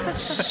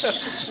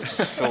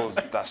 Just feels,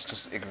 that's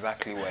just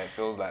exactly what it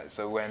feels like.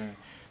 So when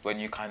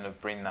you kind of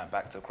bring that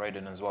back to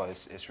Croydon as well,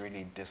 it's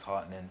really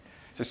disheartening.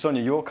 So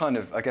Sonia, you're kind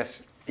of, I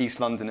guess,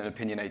 East London and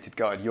opinionated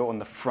guide. You're on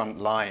the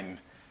front line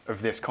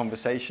of this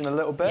conversation a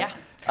little bit. Yeah.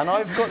 And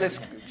I've got this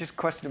just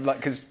question of like,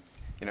 because,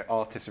 you know,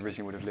 artists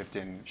originally would have lived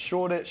in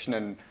Shoreditch and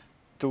then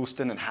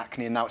Dalston and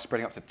Hackney, and now it's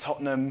spreading up to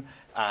Tottenham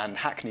and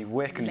Hackney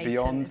Wick and Leighton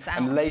beyond, is out.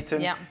 and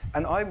Leighton. Yeah.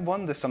 And I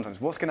wonder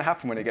sometimes what's going to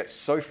happen when it gets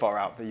so far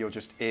out that you're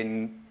just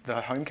in the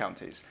home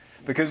counties.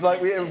 Because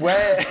like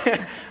where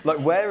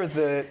are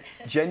the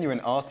genuine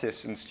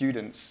artists and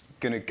students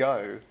going to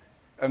go?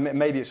 And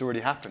maybe it's already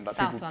happened. Like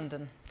South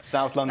London.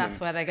 South London. That's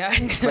where they're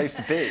going. Place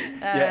to be.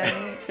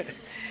 Yeah.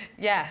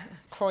 Yeah,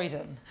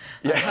 Croydon.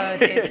 Yeah. I've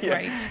heard it's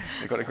great.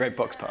 They've got a great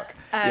box park.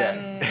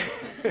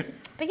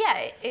 But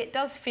yeah, it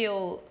does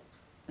feel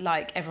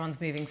like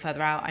everyone's moving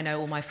further out. I know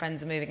all my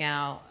friends are moving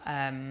out.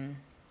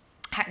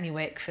 Hackney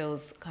Wick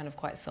feels kind of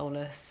quite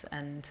soulless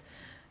and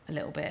a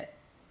little bit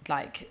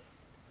like,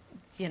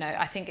 you know,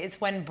 I think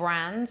it's when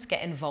brands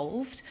get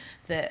involved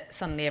that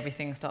suddenly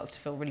everything starts to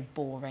feel really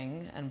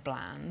boring and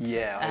bland.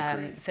 Yeah, I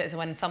agree. So it's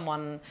when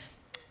someone,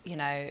 you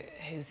know,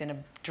 who's in a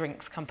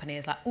drinks company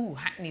is like, ooh,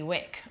 Hackney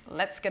Wick,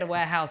 let's get a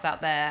warehouse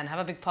out there and have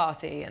a big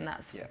party. And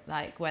that's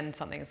like when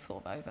something is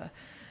sort of over.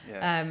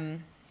 Yeah.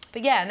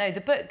 But yeah, no,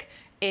 the book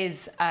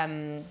is,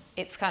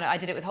 it's kind of, I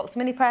did it with Hoxton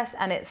Mini Press,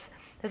 and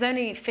there's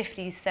only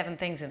 57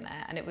 things in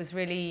there, and it was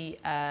really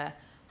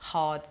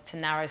hard to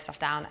narrow stuff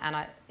down,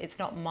 and it's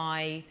not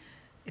my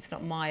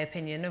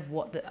opinion of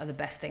what are the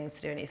best things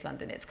to do in East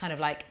London. It's kind of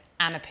like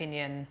an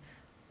opinion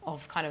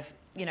of kind of,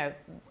 you know,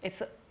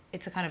 it's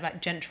a kind of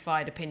like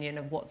gentrified opinion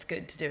of what's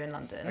good to do in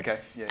London. Okay.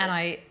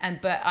 Yeah.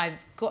 But I've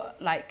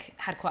got like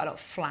had quite a lot of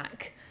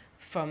flack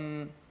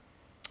from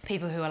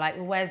people who are like,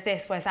 well, where's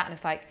this, where's that? And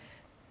it's like,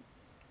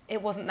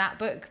 it wasn't that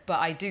book, but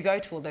I do go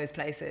to all those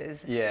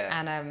places. Yeah.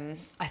 And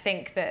I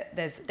think that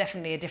there's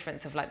definitely a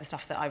difference of like the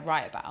stuff that I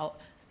write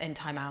about in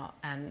Time Out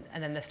and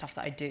then the stuff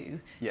that I do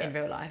in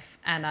real life.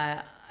 And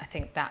I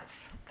think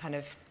that's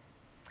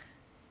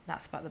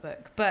about the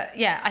book. But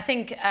yeah, I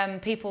think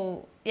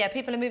people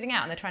are moving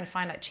out and they're trying to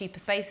find like cheaper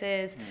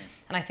spaces.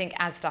 And I think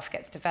as stuff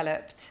gets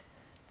developed,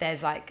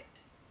 there's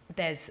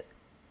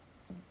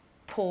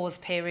pause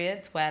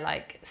periods where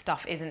like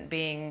stuff isn't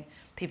being,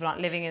 people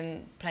aren't living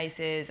in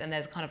places, and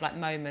there's kind of like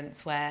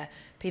moments where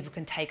people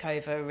can take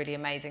over really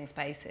amazing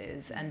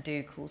spaces and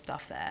do cool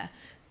stuff there.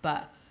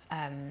 But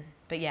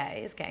yeah,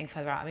 it is getting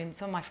further out. I mean,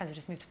 some of my friends have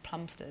just moved to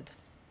Plumstead.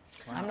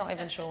 Wow. I'm not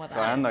even sure what that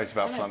is. Diane knows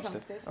about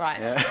Plumstead. Right.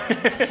 Yeah.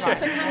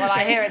 Right. Well,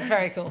 I hear it's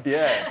very cool.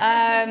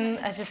 Yeah.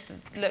 I just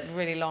looked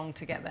really long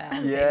to get there.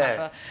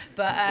 Yeah.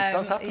 But it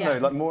does happen though.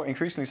 Like more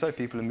increasingly so,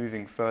 people are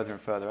moving further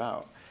and further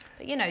out.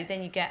 But you know,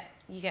 then you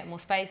get more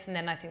space, and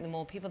then I think the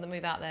more people that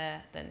move out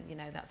there, then you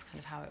know that's kind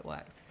of how it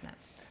works, isn't it?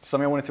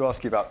 Something I wanted to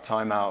ask you about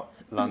Time Out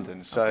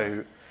London.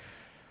 So,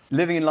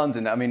 living in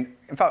London, I mean,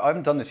 in fact, I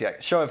haven't done this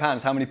yet. Show of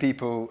hands, how many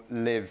people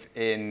live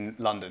in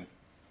London?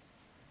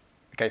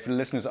 Okay, for the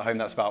listeners at home,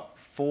 that's about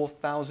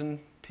 4,000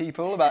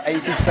 people, about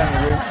 80%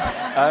 of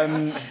the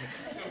room.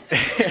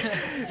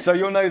 So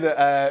you'll know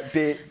that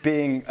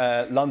being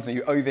Londoner,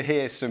 you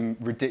overhear some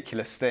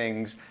ridiculous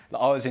things.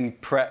 Like I was in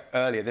Pret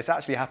earlier, this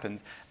actually happened,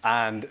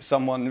 and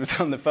someone was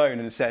on the phone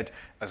and said,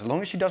 as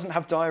long as she doesn't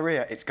have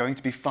diarrhea, it's going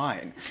to be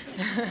fine.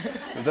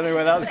 I don't know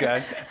where that was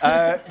going.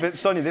 But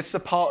Sonia, this is a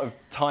part of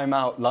Time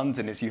Out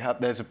London,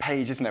 there's a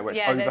page, isn't there, where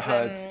it's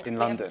overheard in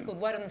London. It's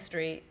called Word on the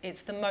Street.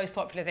 It's the most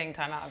popular thing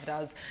Time Out ever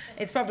does.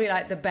 It's probably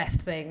like the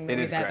best thing that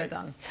we've ever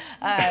done.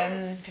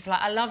 People are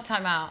like, I love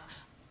Time Out.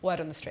 Word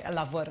on the Street. I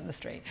love Word on the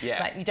Street. Yeah. It's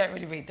like you don't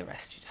really read the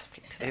rest, you just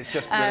flick to them. It's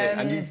just brilliant.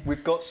 And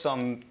we've got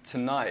some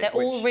tonight. They're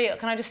all real.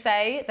 Can I just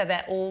say that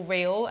they're all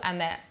real,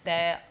 and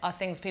there are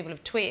things people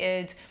have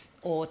tweeted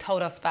or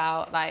told us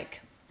about.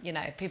 Like, you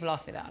know, people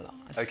ask me that a lot.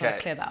 I just want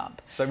to clear that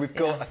up. So we've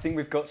got, I think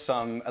we've got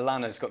some,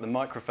 Alana's got the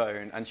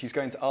microphone, and she's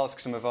going to ask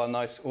some of our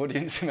nice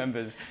audience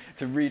members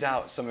to read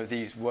out some of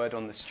these Word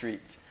on the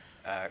Street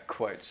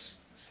quotes.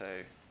 So,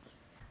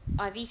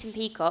 I've eaten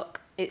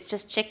peacock. It's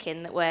just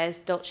chicken that wears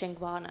Dolce &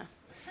 Gabbana.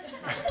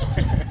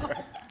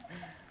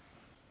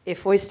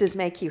 If oysters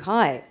make you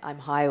high, I'm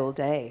high all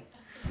day.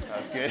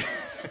 That's good.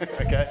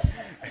 Okay.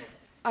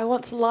 I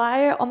want to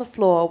lie on the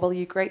floor while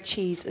you grate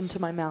cheese into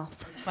my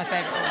mouth. It's my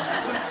favourite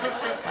one.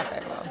 It's my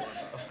favourite one.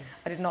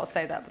 I did not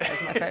say that, but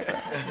that's my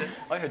favourite.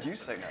 I heard you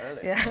say that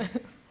earlier. Yeah.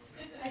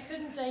 I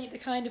couldn't date the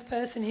kind of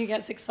person who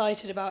gets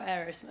excited about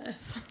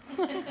Aerosmith.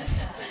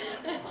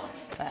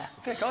 Fair.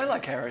 Vic, I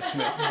like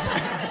Aerosmith.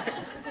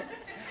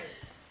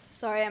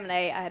 Sorry I'm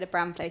late, I had a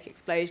bran flake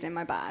explosion in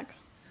my bag.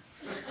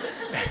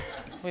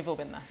 We've all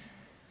been there.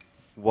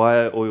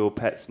 Why are all your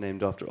pets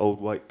named after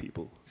old white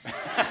people?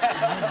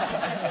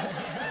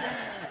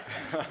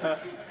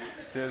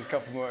 There's a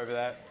couple more over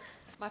there.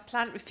 My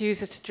plant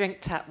refuses to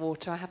drink tap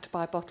water. I have to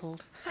buy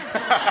bottled.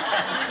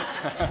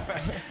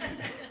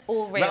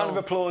 All real. Round of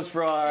applause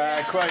for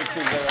our quotes.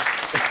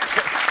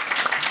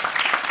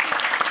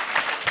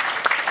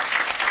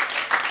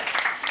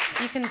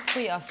 You can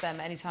tweet us them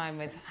anytime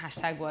with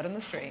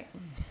 #WordOnTheStreet.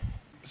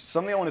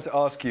 Something I wanted to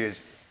ask you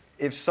is,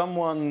 if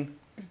someone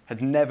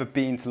had never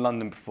been to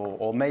London before,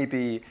 or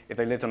maybe if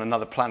they lived on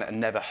another planet and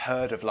never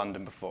heard of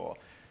London before,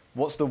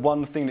 what's the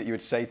one thing that you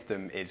would say to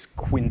them is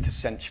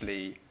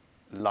quintessentially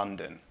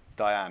London?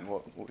 Diane,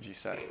 what would you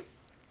say?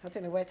 I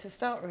don't know where to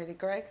start, really,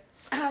 Greg.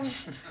 But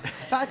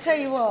I tell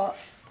you what,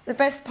 the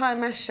best pie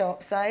and mash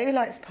shops, eh? Who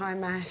likes pie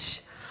and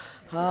mash?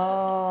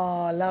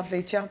 Oh,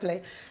 lovely,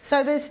 jubbly.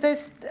 So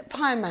there's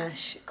pie and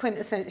mash,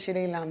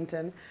 quintessentially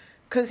London,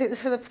 because it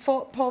was for the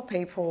poor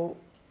people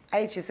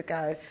ages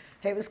ago.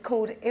 It was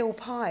called eel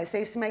pies. They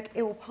used to make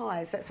eel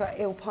pies. That's why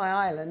Eel Pie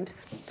Island.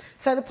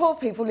 So the poor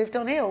people lived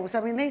on eels.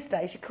 I mean, these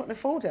days you couldn't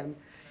afford them.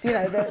 You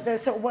know,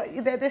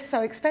 they're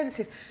so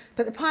expensive.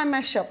 But the pie and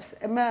mash shops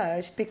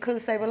emerged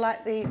because they were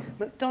like the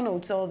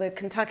McDonald's or the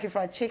Kentucky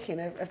Fried Chicken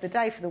of the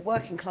day for the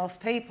working class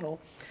people.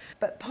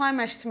 But pie and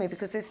mash to me,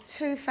 because there's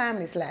two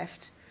families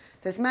left.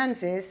 There's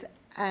Manze's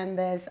and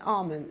there's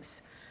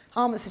Armand's.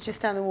 Armand's is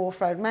just down the Wharf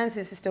Road.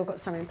 Manze's has still got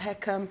some in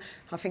Peckham,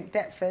 I think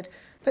Deptford.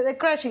 But they're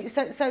gradually,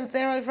 so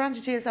they're over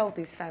 100 years old,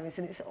 these families,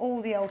 and it's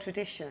all the old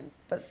tradition.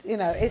 But, you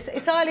know,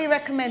 it's highly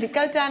recommended.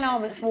 Go down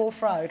Armand's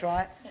Wharf Road,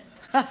 right?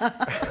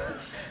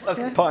 That's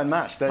the pie and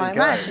mash, there Pie you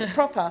go. and mash, it's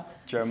proper.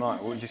 Jeremiah,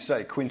 what would you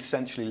say,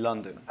 quintessentially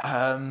London?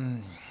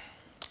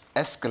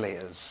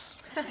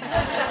 Escalators.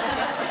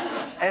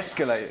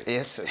 Escalators?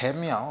 Yes, hear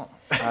me out.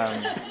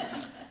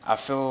 I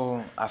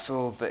feel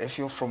that if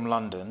you're from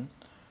London,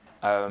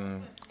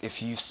 if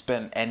you've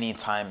spent any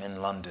time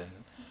in London,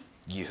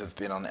 you have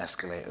been on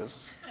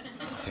escalators.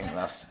 I think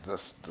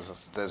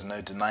there's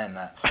no denying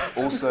that.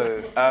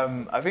 Also,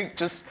 I think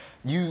just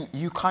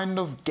you kind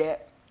of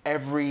get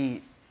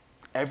every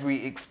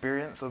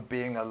experience of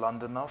being a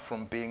Londoner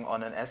from being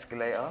on an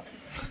escalator.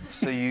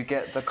 So you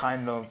get the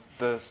kind of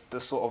the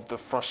sort of the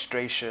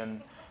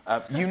frustration.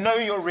 You know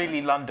you're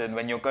really London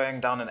when you're going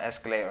down an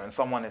escalator and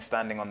someone is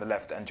standing on the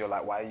left and you're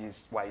like, why are you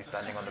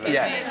standing on the left?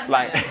 Yeah.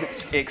 Like,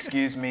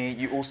 excuse me.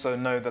 You also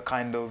know the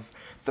kind of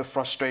the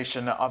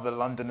frustration at other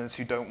Londoners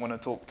who don't want to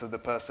talk to the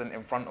person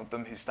in front of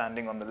them who's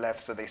standing on the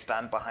left, so they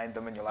stand behind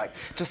them and you're like,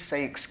 just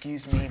say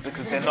excuse me,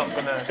 because they're not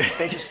gonna,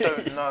 they just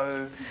don't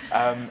know.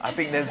 I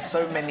think there's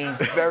so many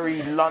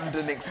very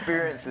London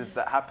experiences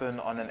that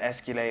happen on an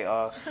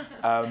escalator.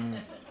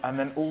 And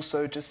then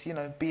also just, you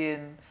know,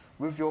 being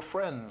with your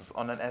friends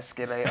on an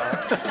escalator.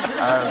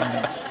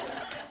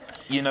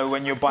 You know,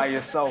 when you're by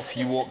yourself,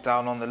 you walk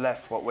down on the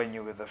left, but when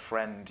you're with a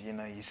friend, you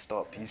know, you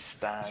stop, you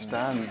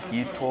stand.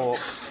 You talk.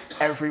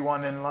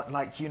 Everyone in,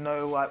 like, you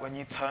know, like when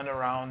you turn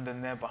around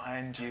and they're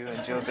behind you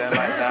and you're there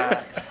like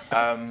that.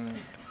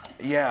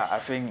 Yeah, I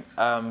think,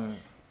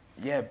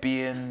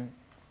 being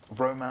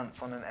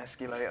romance on an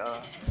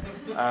escalator.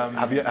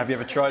 Have you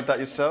ever tried that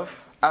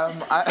yourself?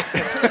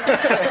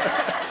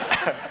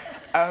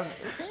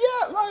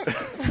 Yeah, like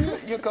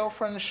your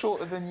girlfriend's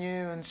shorter than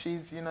you, and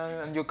she's, you know,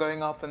 and you're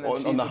going up, and then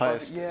she's on the above,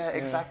 highest. yeah,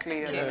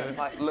 exactly, and then it's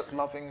like look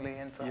lovingly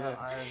into her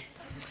eyes.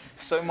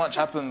 So much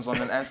happens on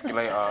an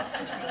escalator,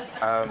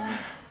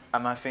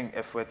 and I think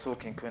if we're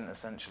talking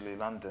quintessentially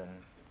London,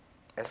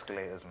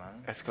 escalators,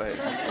 man.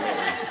 Escalators.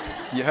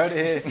 You heard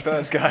it here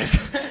first, guys.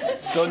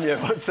 Sonia,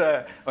 what's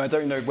I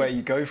don't know where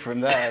you go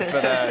from there,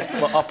 but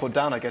well, up or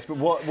down, I guess. But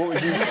what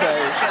would you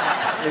say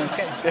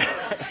is?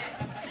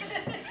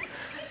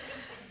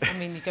 I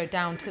mean, you go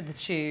down to the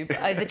Tube.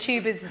 The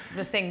Tube is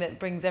the thing that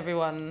brings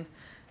everyone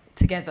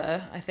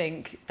together, I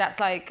think. That's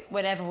like,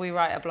 whenever we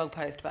write a blog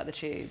post about the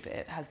Tube,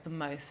 it has the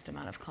most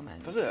amount of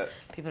comments. Does it?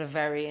 People are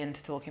very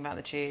into talking about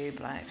the Tube,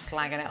 like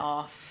slagging it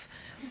off,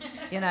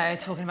 you know,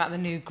 talking about the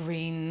new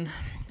green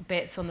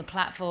bits on the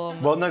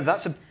platform. Well, no,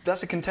 that's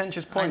a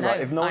contentious point, right?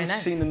 If no one's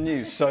seen the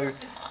news, so...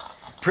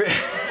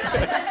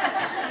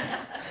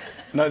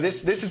 No,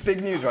 this is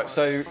big news, right?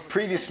 So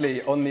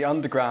previously on the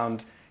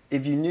Underground,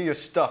 if you knew your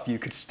stuff, you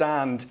could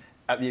stand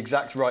at the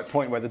exact right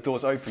point where the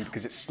doors open,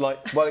 because it's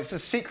like, well, it's a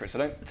secret, so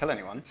don't tell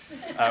anyone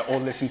or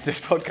listen to this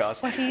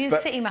podcast. Well, if you use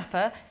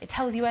Citymapper, it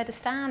tells you where to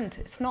stand.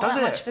 It's not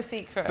that much of a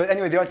secret. But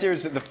anyway, the idea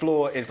is that the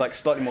floor is like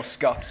slightly more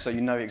scuffed, so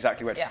you know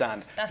exactly where to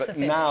stand. That's but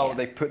the now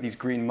they've put these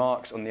green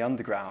marks on the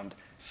Underground,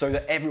 so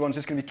that everyone's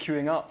just going to be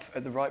queuing up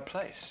at the right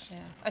place.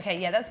 Yeah. Okay,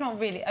 yeah, that's not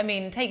really... I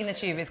mean, taking the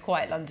Tube is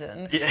quite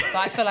London, but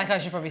I feel like I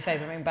should probably say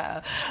something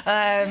better.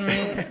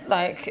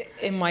 Like,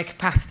 in my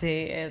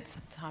capacity, it's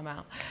time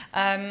out.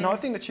 No, I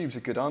think the Tube's a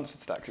good answer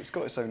to that, because it's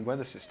got its own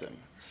weather system,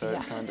 so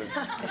it's kind of...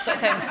 It's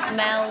got its own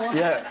smell.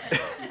 Yeah.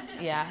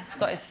 Yeah, it's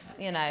got its,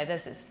 you know,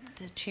 there's its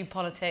Tube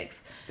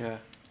politics. Yeah.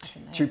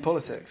 Tube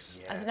politics?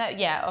 Yes. I don't know,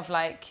 yeah, of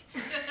like,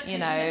 you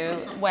know,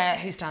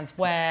 who stands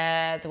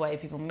where, the way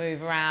people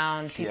move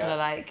around, people are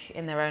like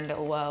in their own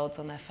little worlds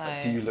on their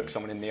phone. Do you look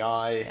someone in the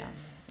eye?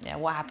 Yeah,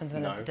 what happens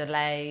when there's a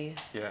delay?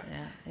 Yeah.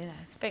 Yeah, you know,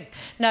 it's big.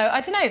 No,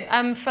 I don't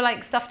know, for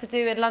like stuff to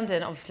do in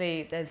London,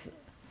 obviously there's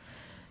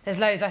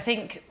loads. I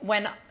think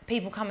when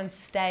people come and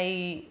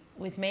stay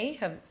with me,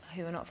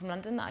 who are not from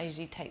London, I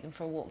usually take them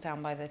for a walk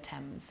down by the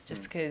Thames,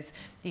 just because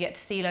you get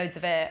to see loads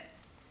of it.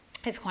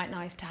 it's quite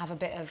nice to have a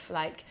bit of,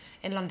 like,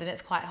 in London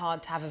it's quite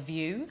hard to have a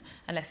view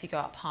unless you go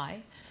up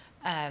high.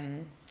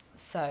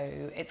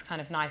 So it's kind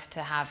of nice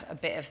to have a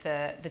bit of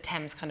the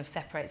Thames kind of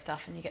separate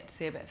stuff, and you get to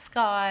see a bit of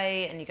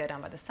sky, and you go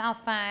down by the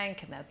South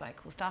Bank and there's like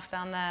cool stuff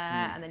down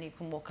there, and then you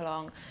can walk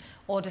along,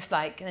 or just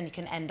like, and then you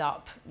can end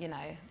up, you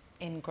know,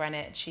 in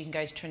Greenwich. You can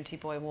go to Trinity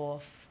Buoy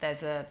Wharf.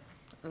 There's a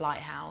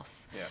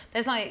lighthouse. Yeah.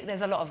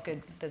 There's a lot of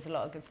good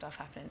stuff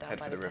happening down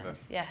by the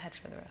Thames. Yeah, head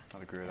for the river.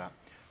 I'd agree with that.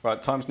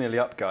 Right, time's nearly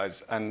up,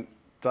 guys. And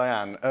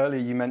Diane,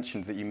 earlier you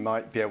mentioned that you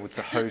might be able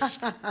to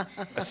host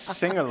a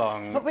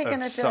sing-along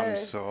of some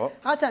sort.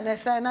 I don't know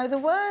if they know the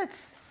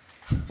words.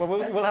 Well,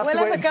 we'll have to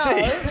wait and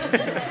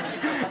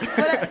see.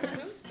 Well,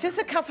 just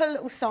a couple of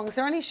little songs.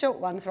 They're only short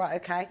ones, right?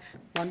 Okay.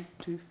 1,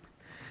 2.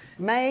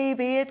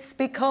 Maybe it's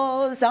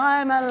because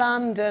I'm a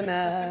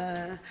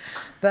Londoner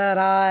that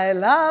I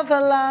love a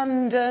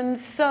London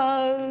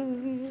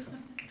so.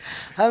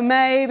 Or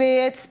maybe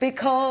it's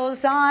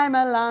because I'm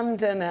a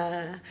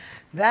Londoner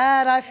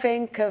that I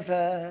think of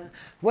her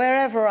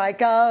wherever I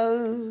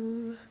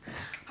go.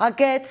 I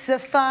get a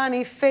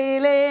funny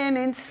feeling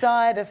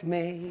inside of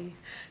me,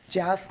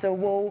 just a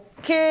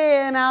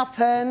walking up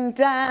and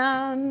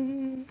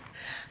down.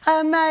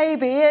 And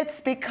maybe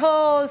it's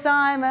because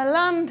I'm a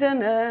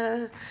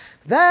Londoner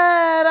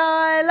that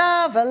I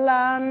love a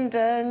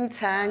London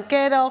town.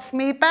 Get off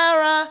me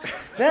barra,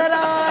 that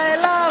I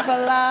love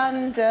a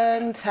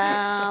London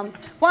town.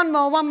 One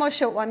more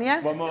short one,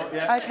 yeah? One more,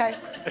 yeah. Okay.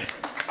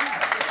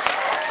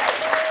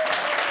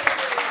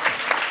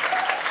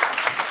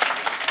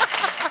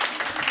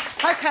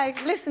 Okay,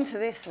 listen to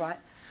this, right?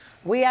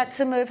 We had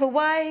to move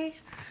away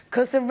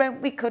because the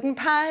rent we couldn't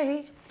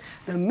pay.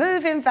 The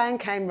moving van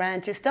came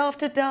round just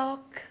after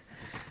dark.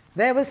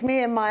 There was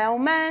me and my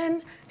old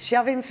man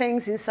shoving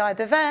things inside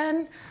the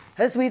van,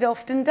 as we'd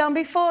often done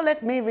before,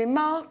 let me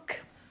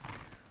remark.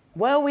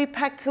 Well, we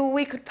packed all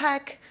we could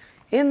pack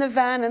in the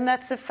van, and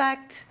that's a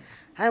fact.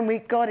 And we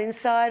got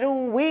inside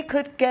all we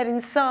could get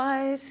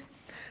inside.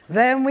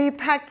 Then we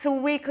packed all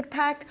we could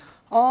pack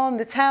on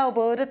the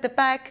tailboard at the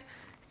back,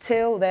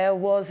 till there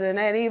wasn't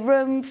any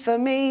room for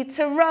me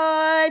to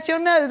ride. You'll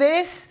know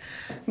this.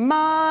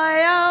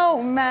 My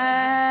old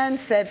man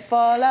said,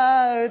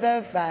 follow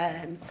the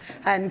van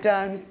and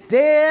don't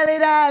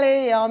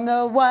dilly-dally on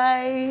the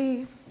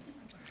way.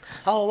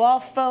 Oh,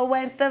 off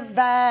went the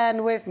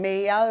van with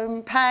me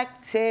home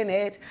packed in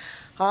it.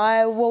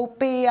 I walked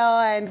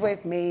behind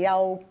with me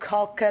old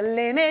cockle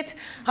in it.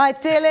 I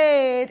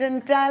dillied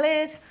and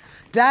dallied,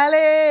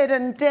 dallied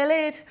and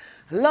dillied.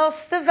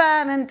 Lost the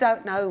van and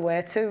don't know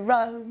where to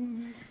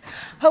roam.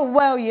 Oh,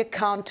 well, you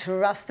can't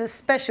trust the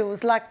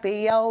specials like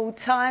the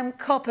old-time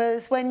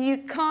coppers when you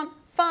can't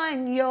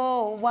find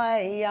your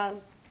way home.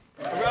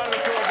 A round of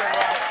applause,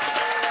 everyone.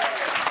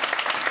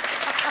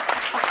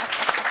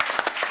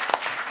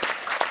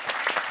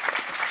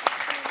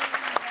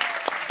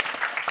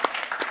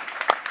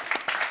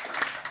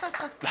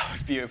 That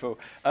was beautiful.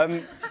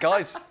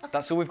 Guys,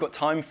 that's all we've got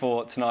time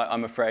for tonight,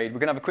 I'm afraid. We're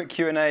going to have a quick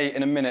Q&A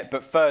in a minute,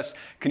 but first,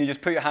 can you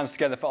just put your hands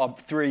together for our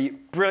 3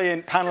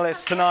 brilliant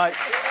panellists tonight?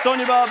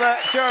 Sonia Barber,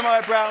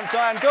 Jeremiah Brown,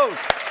 Diane Gould.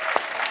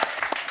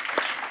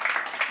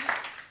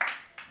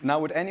 Now,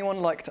 would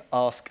anyone like to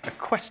ask a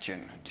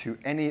question to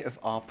any of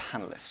our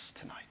panellists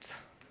tonight?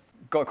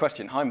 Got a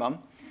question. Hi, Mum.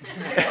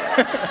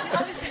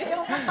 Oh, is it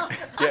your mum?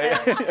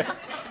 Yeah.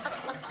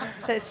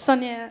 So,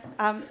 Sonia,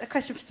 a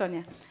question for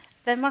Sonia.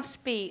 There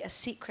must be a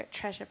secret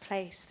treasure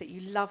place that you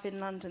love in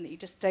London that you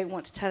just don't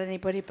want to tell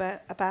anybody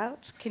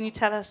about. Can you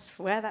tell us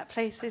where that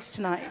place is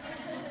tonight?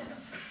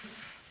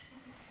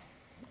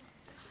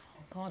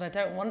 God, I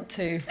don't want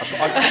to.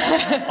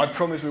 I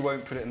promise we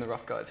won't put it in the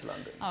Rough Guide to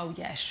London. Oh,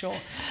 yeah, sure.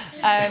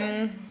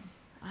 I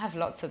have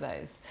lots of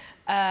those.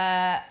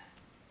 I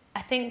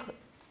think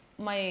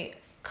my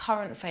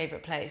current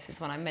favourite place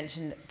is one I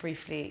mentioned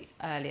briefly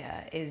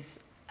earlier, is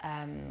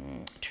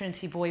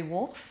Trinity Buoy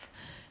Wharf.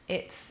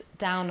 It's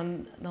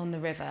down on the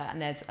river,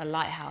 and there's a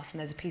lighthouse, and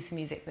there's a piece of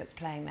music that's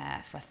playing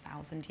there for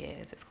 1,000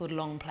 years. It's called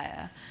Long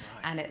Player,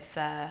 and it's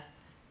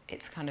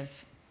kind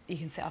of, you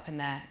can sit up in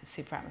there, it's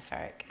super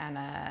atmospheric, and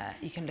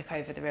you can look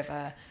over the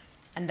river,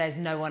 and there's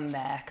no one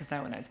there because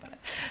no one knows about it.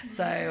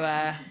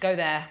 So go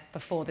there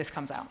before this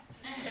comes out.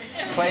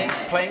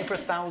 Playing for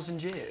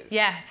 1,000 years?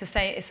 Yeah,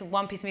 it's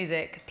one piece of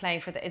music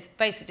playing for it's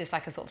basically just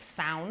like a sort of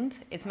sound.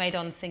 It's made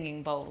on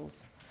singing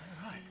bowls.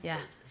 Oh, right. Yeah,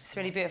 it's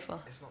really beautiful.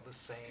 It's not the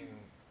same.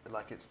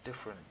 Like, it's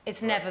different.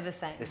 It's never the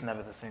same. It's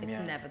never the same, It's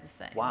never the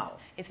same. Wow.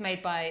 It's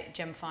made by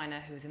Jem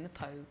Finer, who was in the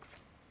Pogues.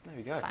 There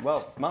we go. Fact.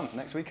 Well, Mum,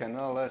 next weekend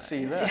I'll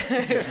see you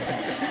there.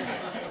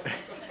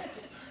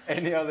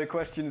 Any other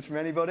questions from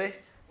anybody?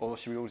 Or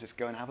should we all just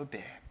go and have a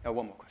beer? Oh,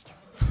 one more question.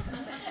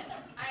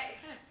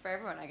 For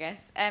everyone, I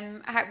guess.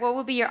 What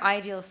would be your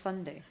ideal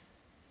Sunday?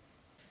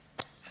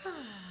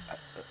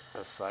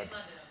 Aside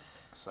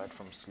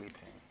from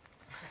sleeping.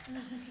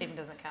 Sleeping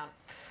doesn't count.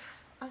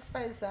 I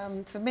suppose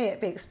for me it'd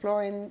be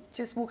exploring,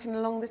 just walking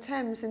along the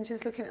Thames and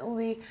just looking at all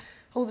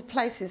the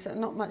places that are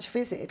not much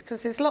visited,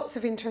 because there's lots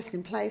of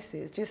interesting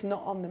places, just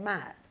not on the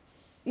map.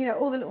 you know,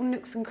 all the little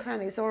nooks and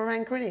crannies, or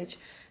around Greenwich,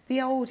 the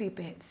oldie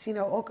bits, you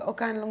know, or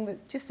going along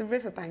just the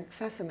riverbank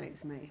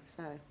fascinates me.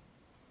 So.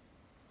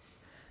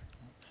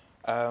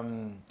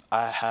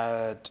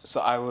 I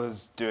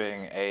was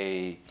doing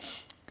a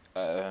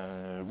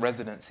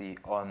residency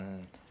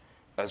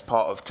as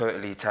part of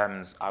Totally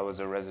Thames. I was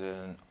a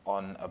resident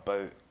on a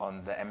boat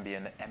on the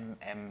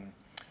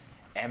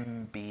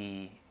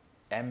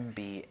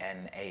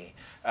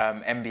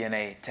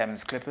MBNA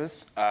Thames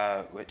Clippers,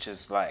 which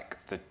is like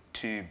the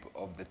tube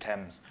of the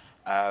Thames.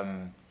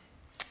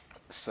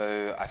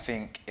 So I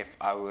think if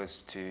I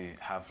was to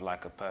have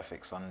like a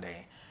perfect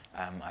Sunday,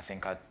 I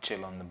think I'd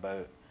chill on the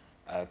boat,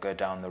 go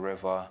down the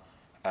river,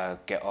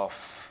 get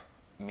off,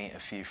 meet a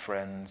few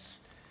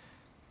friends,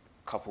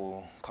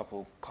 couple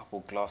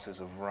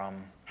glasses of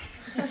rum,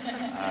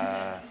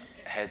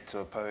 head to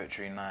a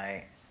poetry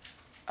night,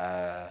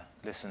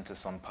 listen to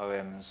some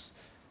poems,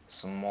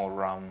 some more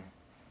rum,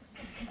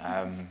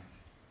 and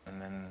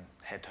then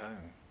head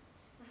home.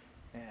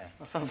 Yeah.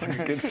 That sounds like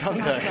a good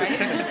Sunday.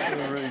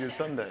 A really good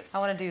Sunday. I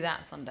want to do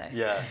that Sunday.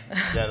 Yeah,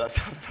 that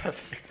sounds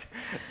perfect.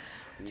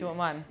 Do you want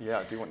mine? Yeah,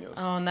 I do want yours.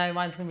 Oh no,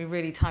 mine's going to be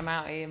really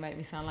time-outy and make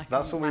me sound like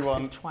That's a what we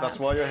want. twat. That's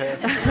why you're here.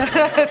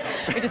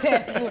 We're just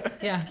here.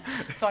 Yeah.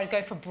 So I'd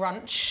go for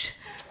brunch.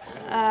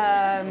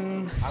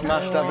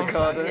 Smashed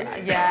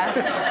avocados.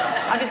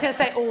 Yeah. I'm just going to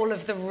say all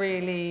of the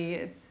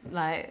really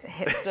like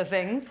hipster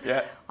things.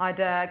 Yeah. I'd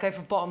go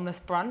for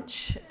bottomless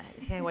brunch.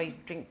 Here where you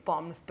drink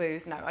bottomless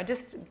booze. No, I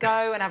just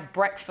go and have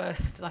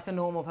breakfast like a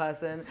normal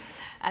person,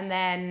 and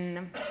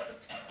then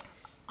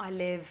I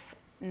live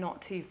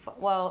not too far.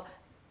 Well,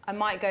 I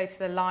might go to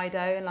the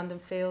Lido in London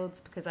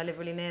Fields because I live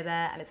really near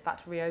there, and it's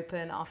about to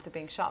reopen after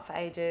being shut for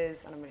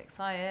ages, and I'm really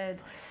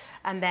excited.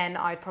 And then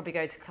I'd probably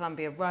go to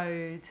Columbia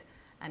Road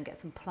and get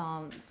some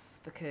plants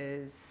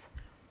because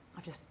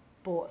I've just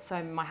bought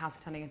my house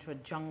is turning into a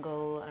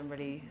jungle, and I'm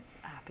really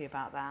happy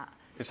about that.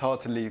 It's hard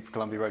to leave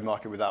Columbia Road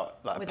Market without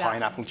a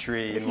pineapple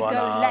tree in If one you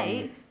go arm.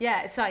 late,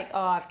 yeah, it's like,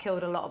 oh, I've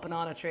killed a lot of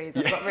banana trees.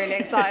 I've got really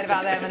excited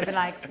about them, and I've been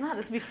like, no,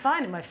 this will be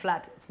fine in my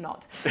flat. It's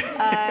not.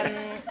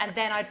 And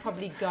then I'd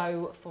probably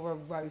go for a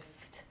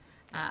roast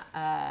at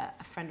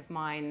a friend of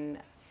mine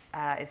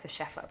is the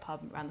chef at a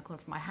pub around the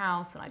corner from my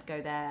house, and I'd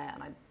go there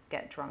and I'd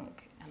get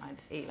drunk and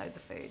I'd eat loads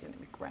of food, and it'd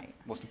be great.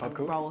 What's the pub I'd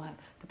called? Roll home.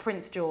 The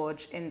Prince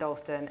George in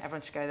Dalston.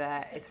 Everyone should go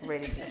there. It's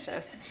really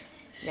delicious.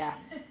 Yeah,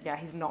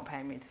 he's not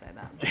paying me to say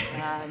that.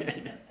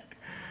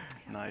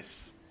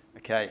 Nice.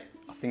 Okay,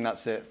 I think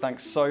that's it.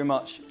 Thanks so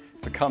much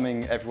for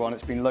coming, everyone.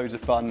 It's been loads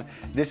of fun.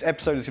 This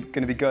episode is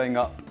going to be going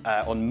up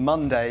on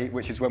Monday,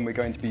 which is when we're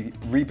going to be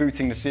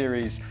rebooting the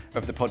series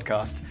of the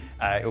podcast.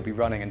 It'll be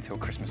running until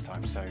Christmas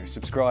time, so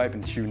subscribe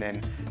and tune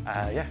in.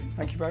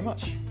 Thank you very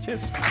much.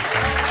 Cheers.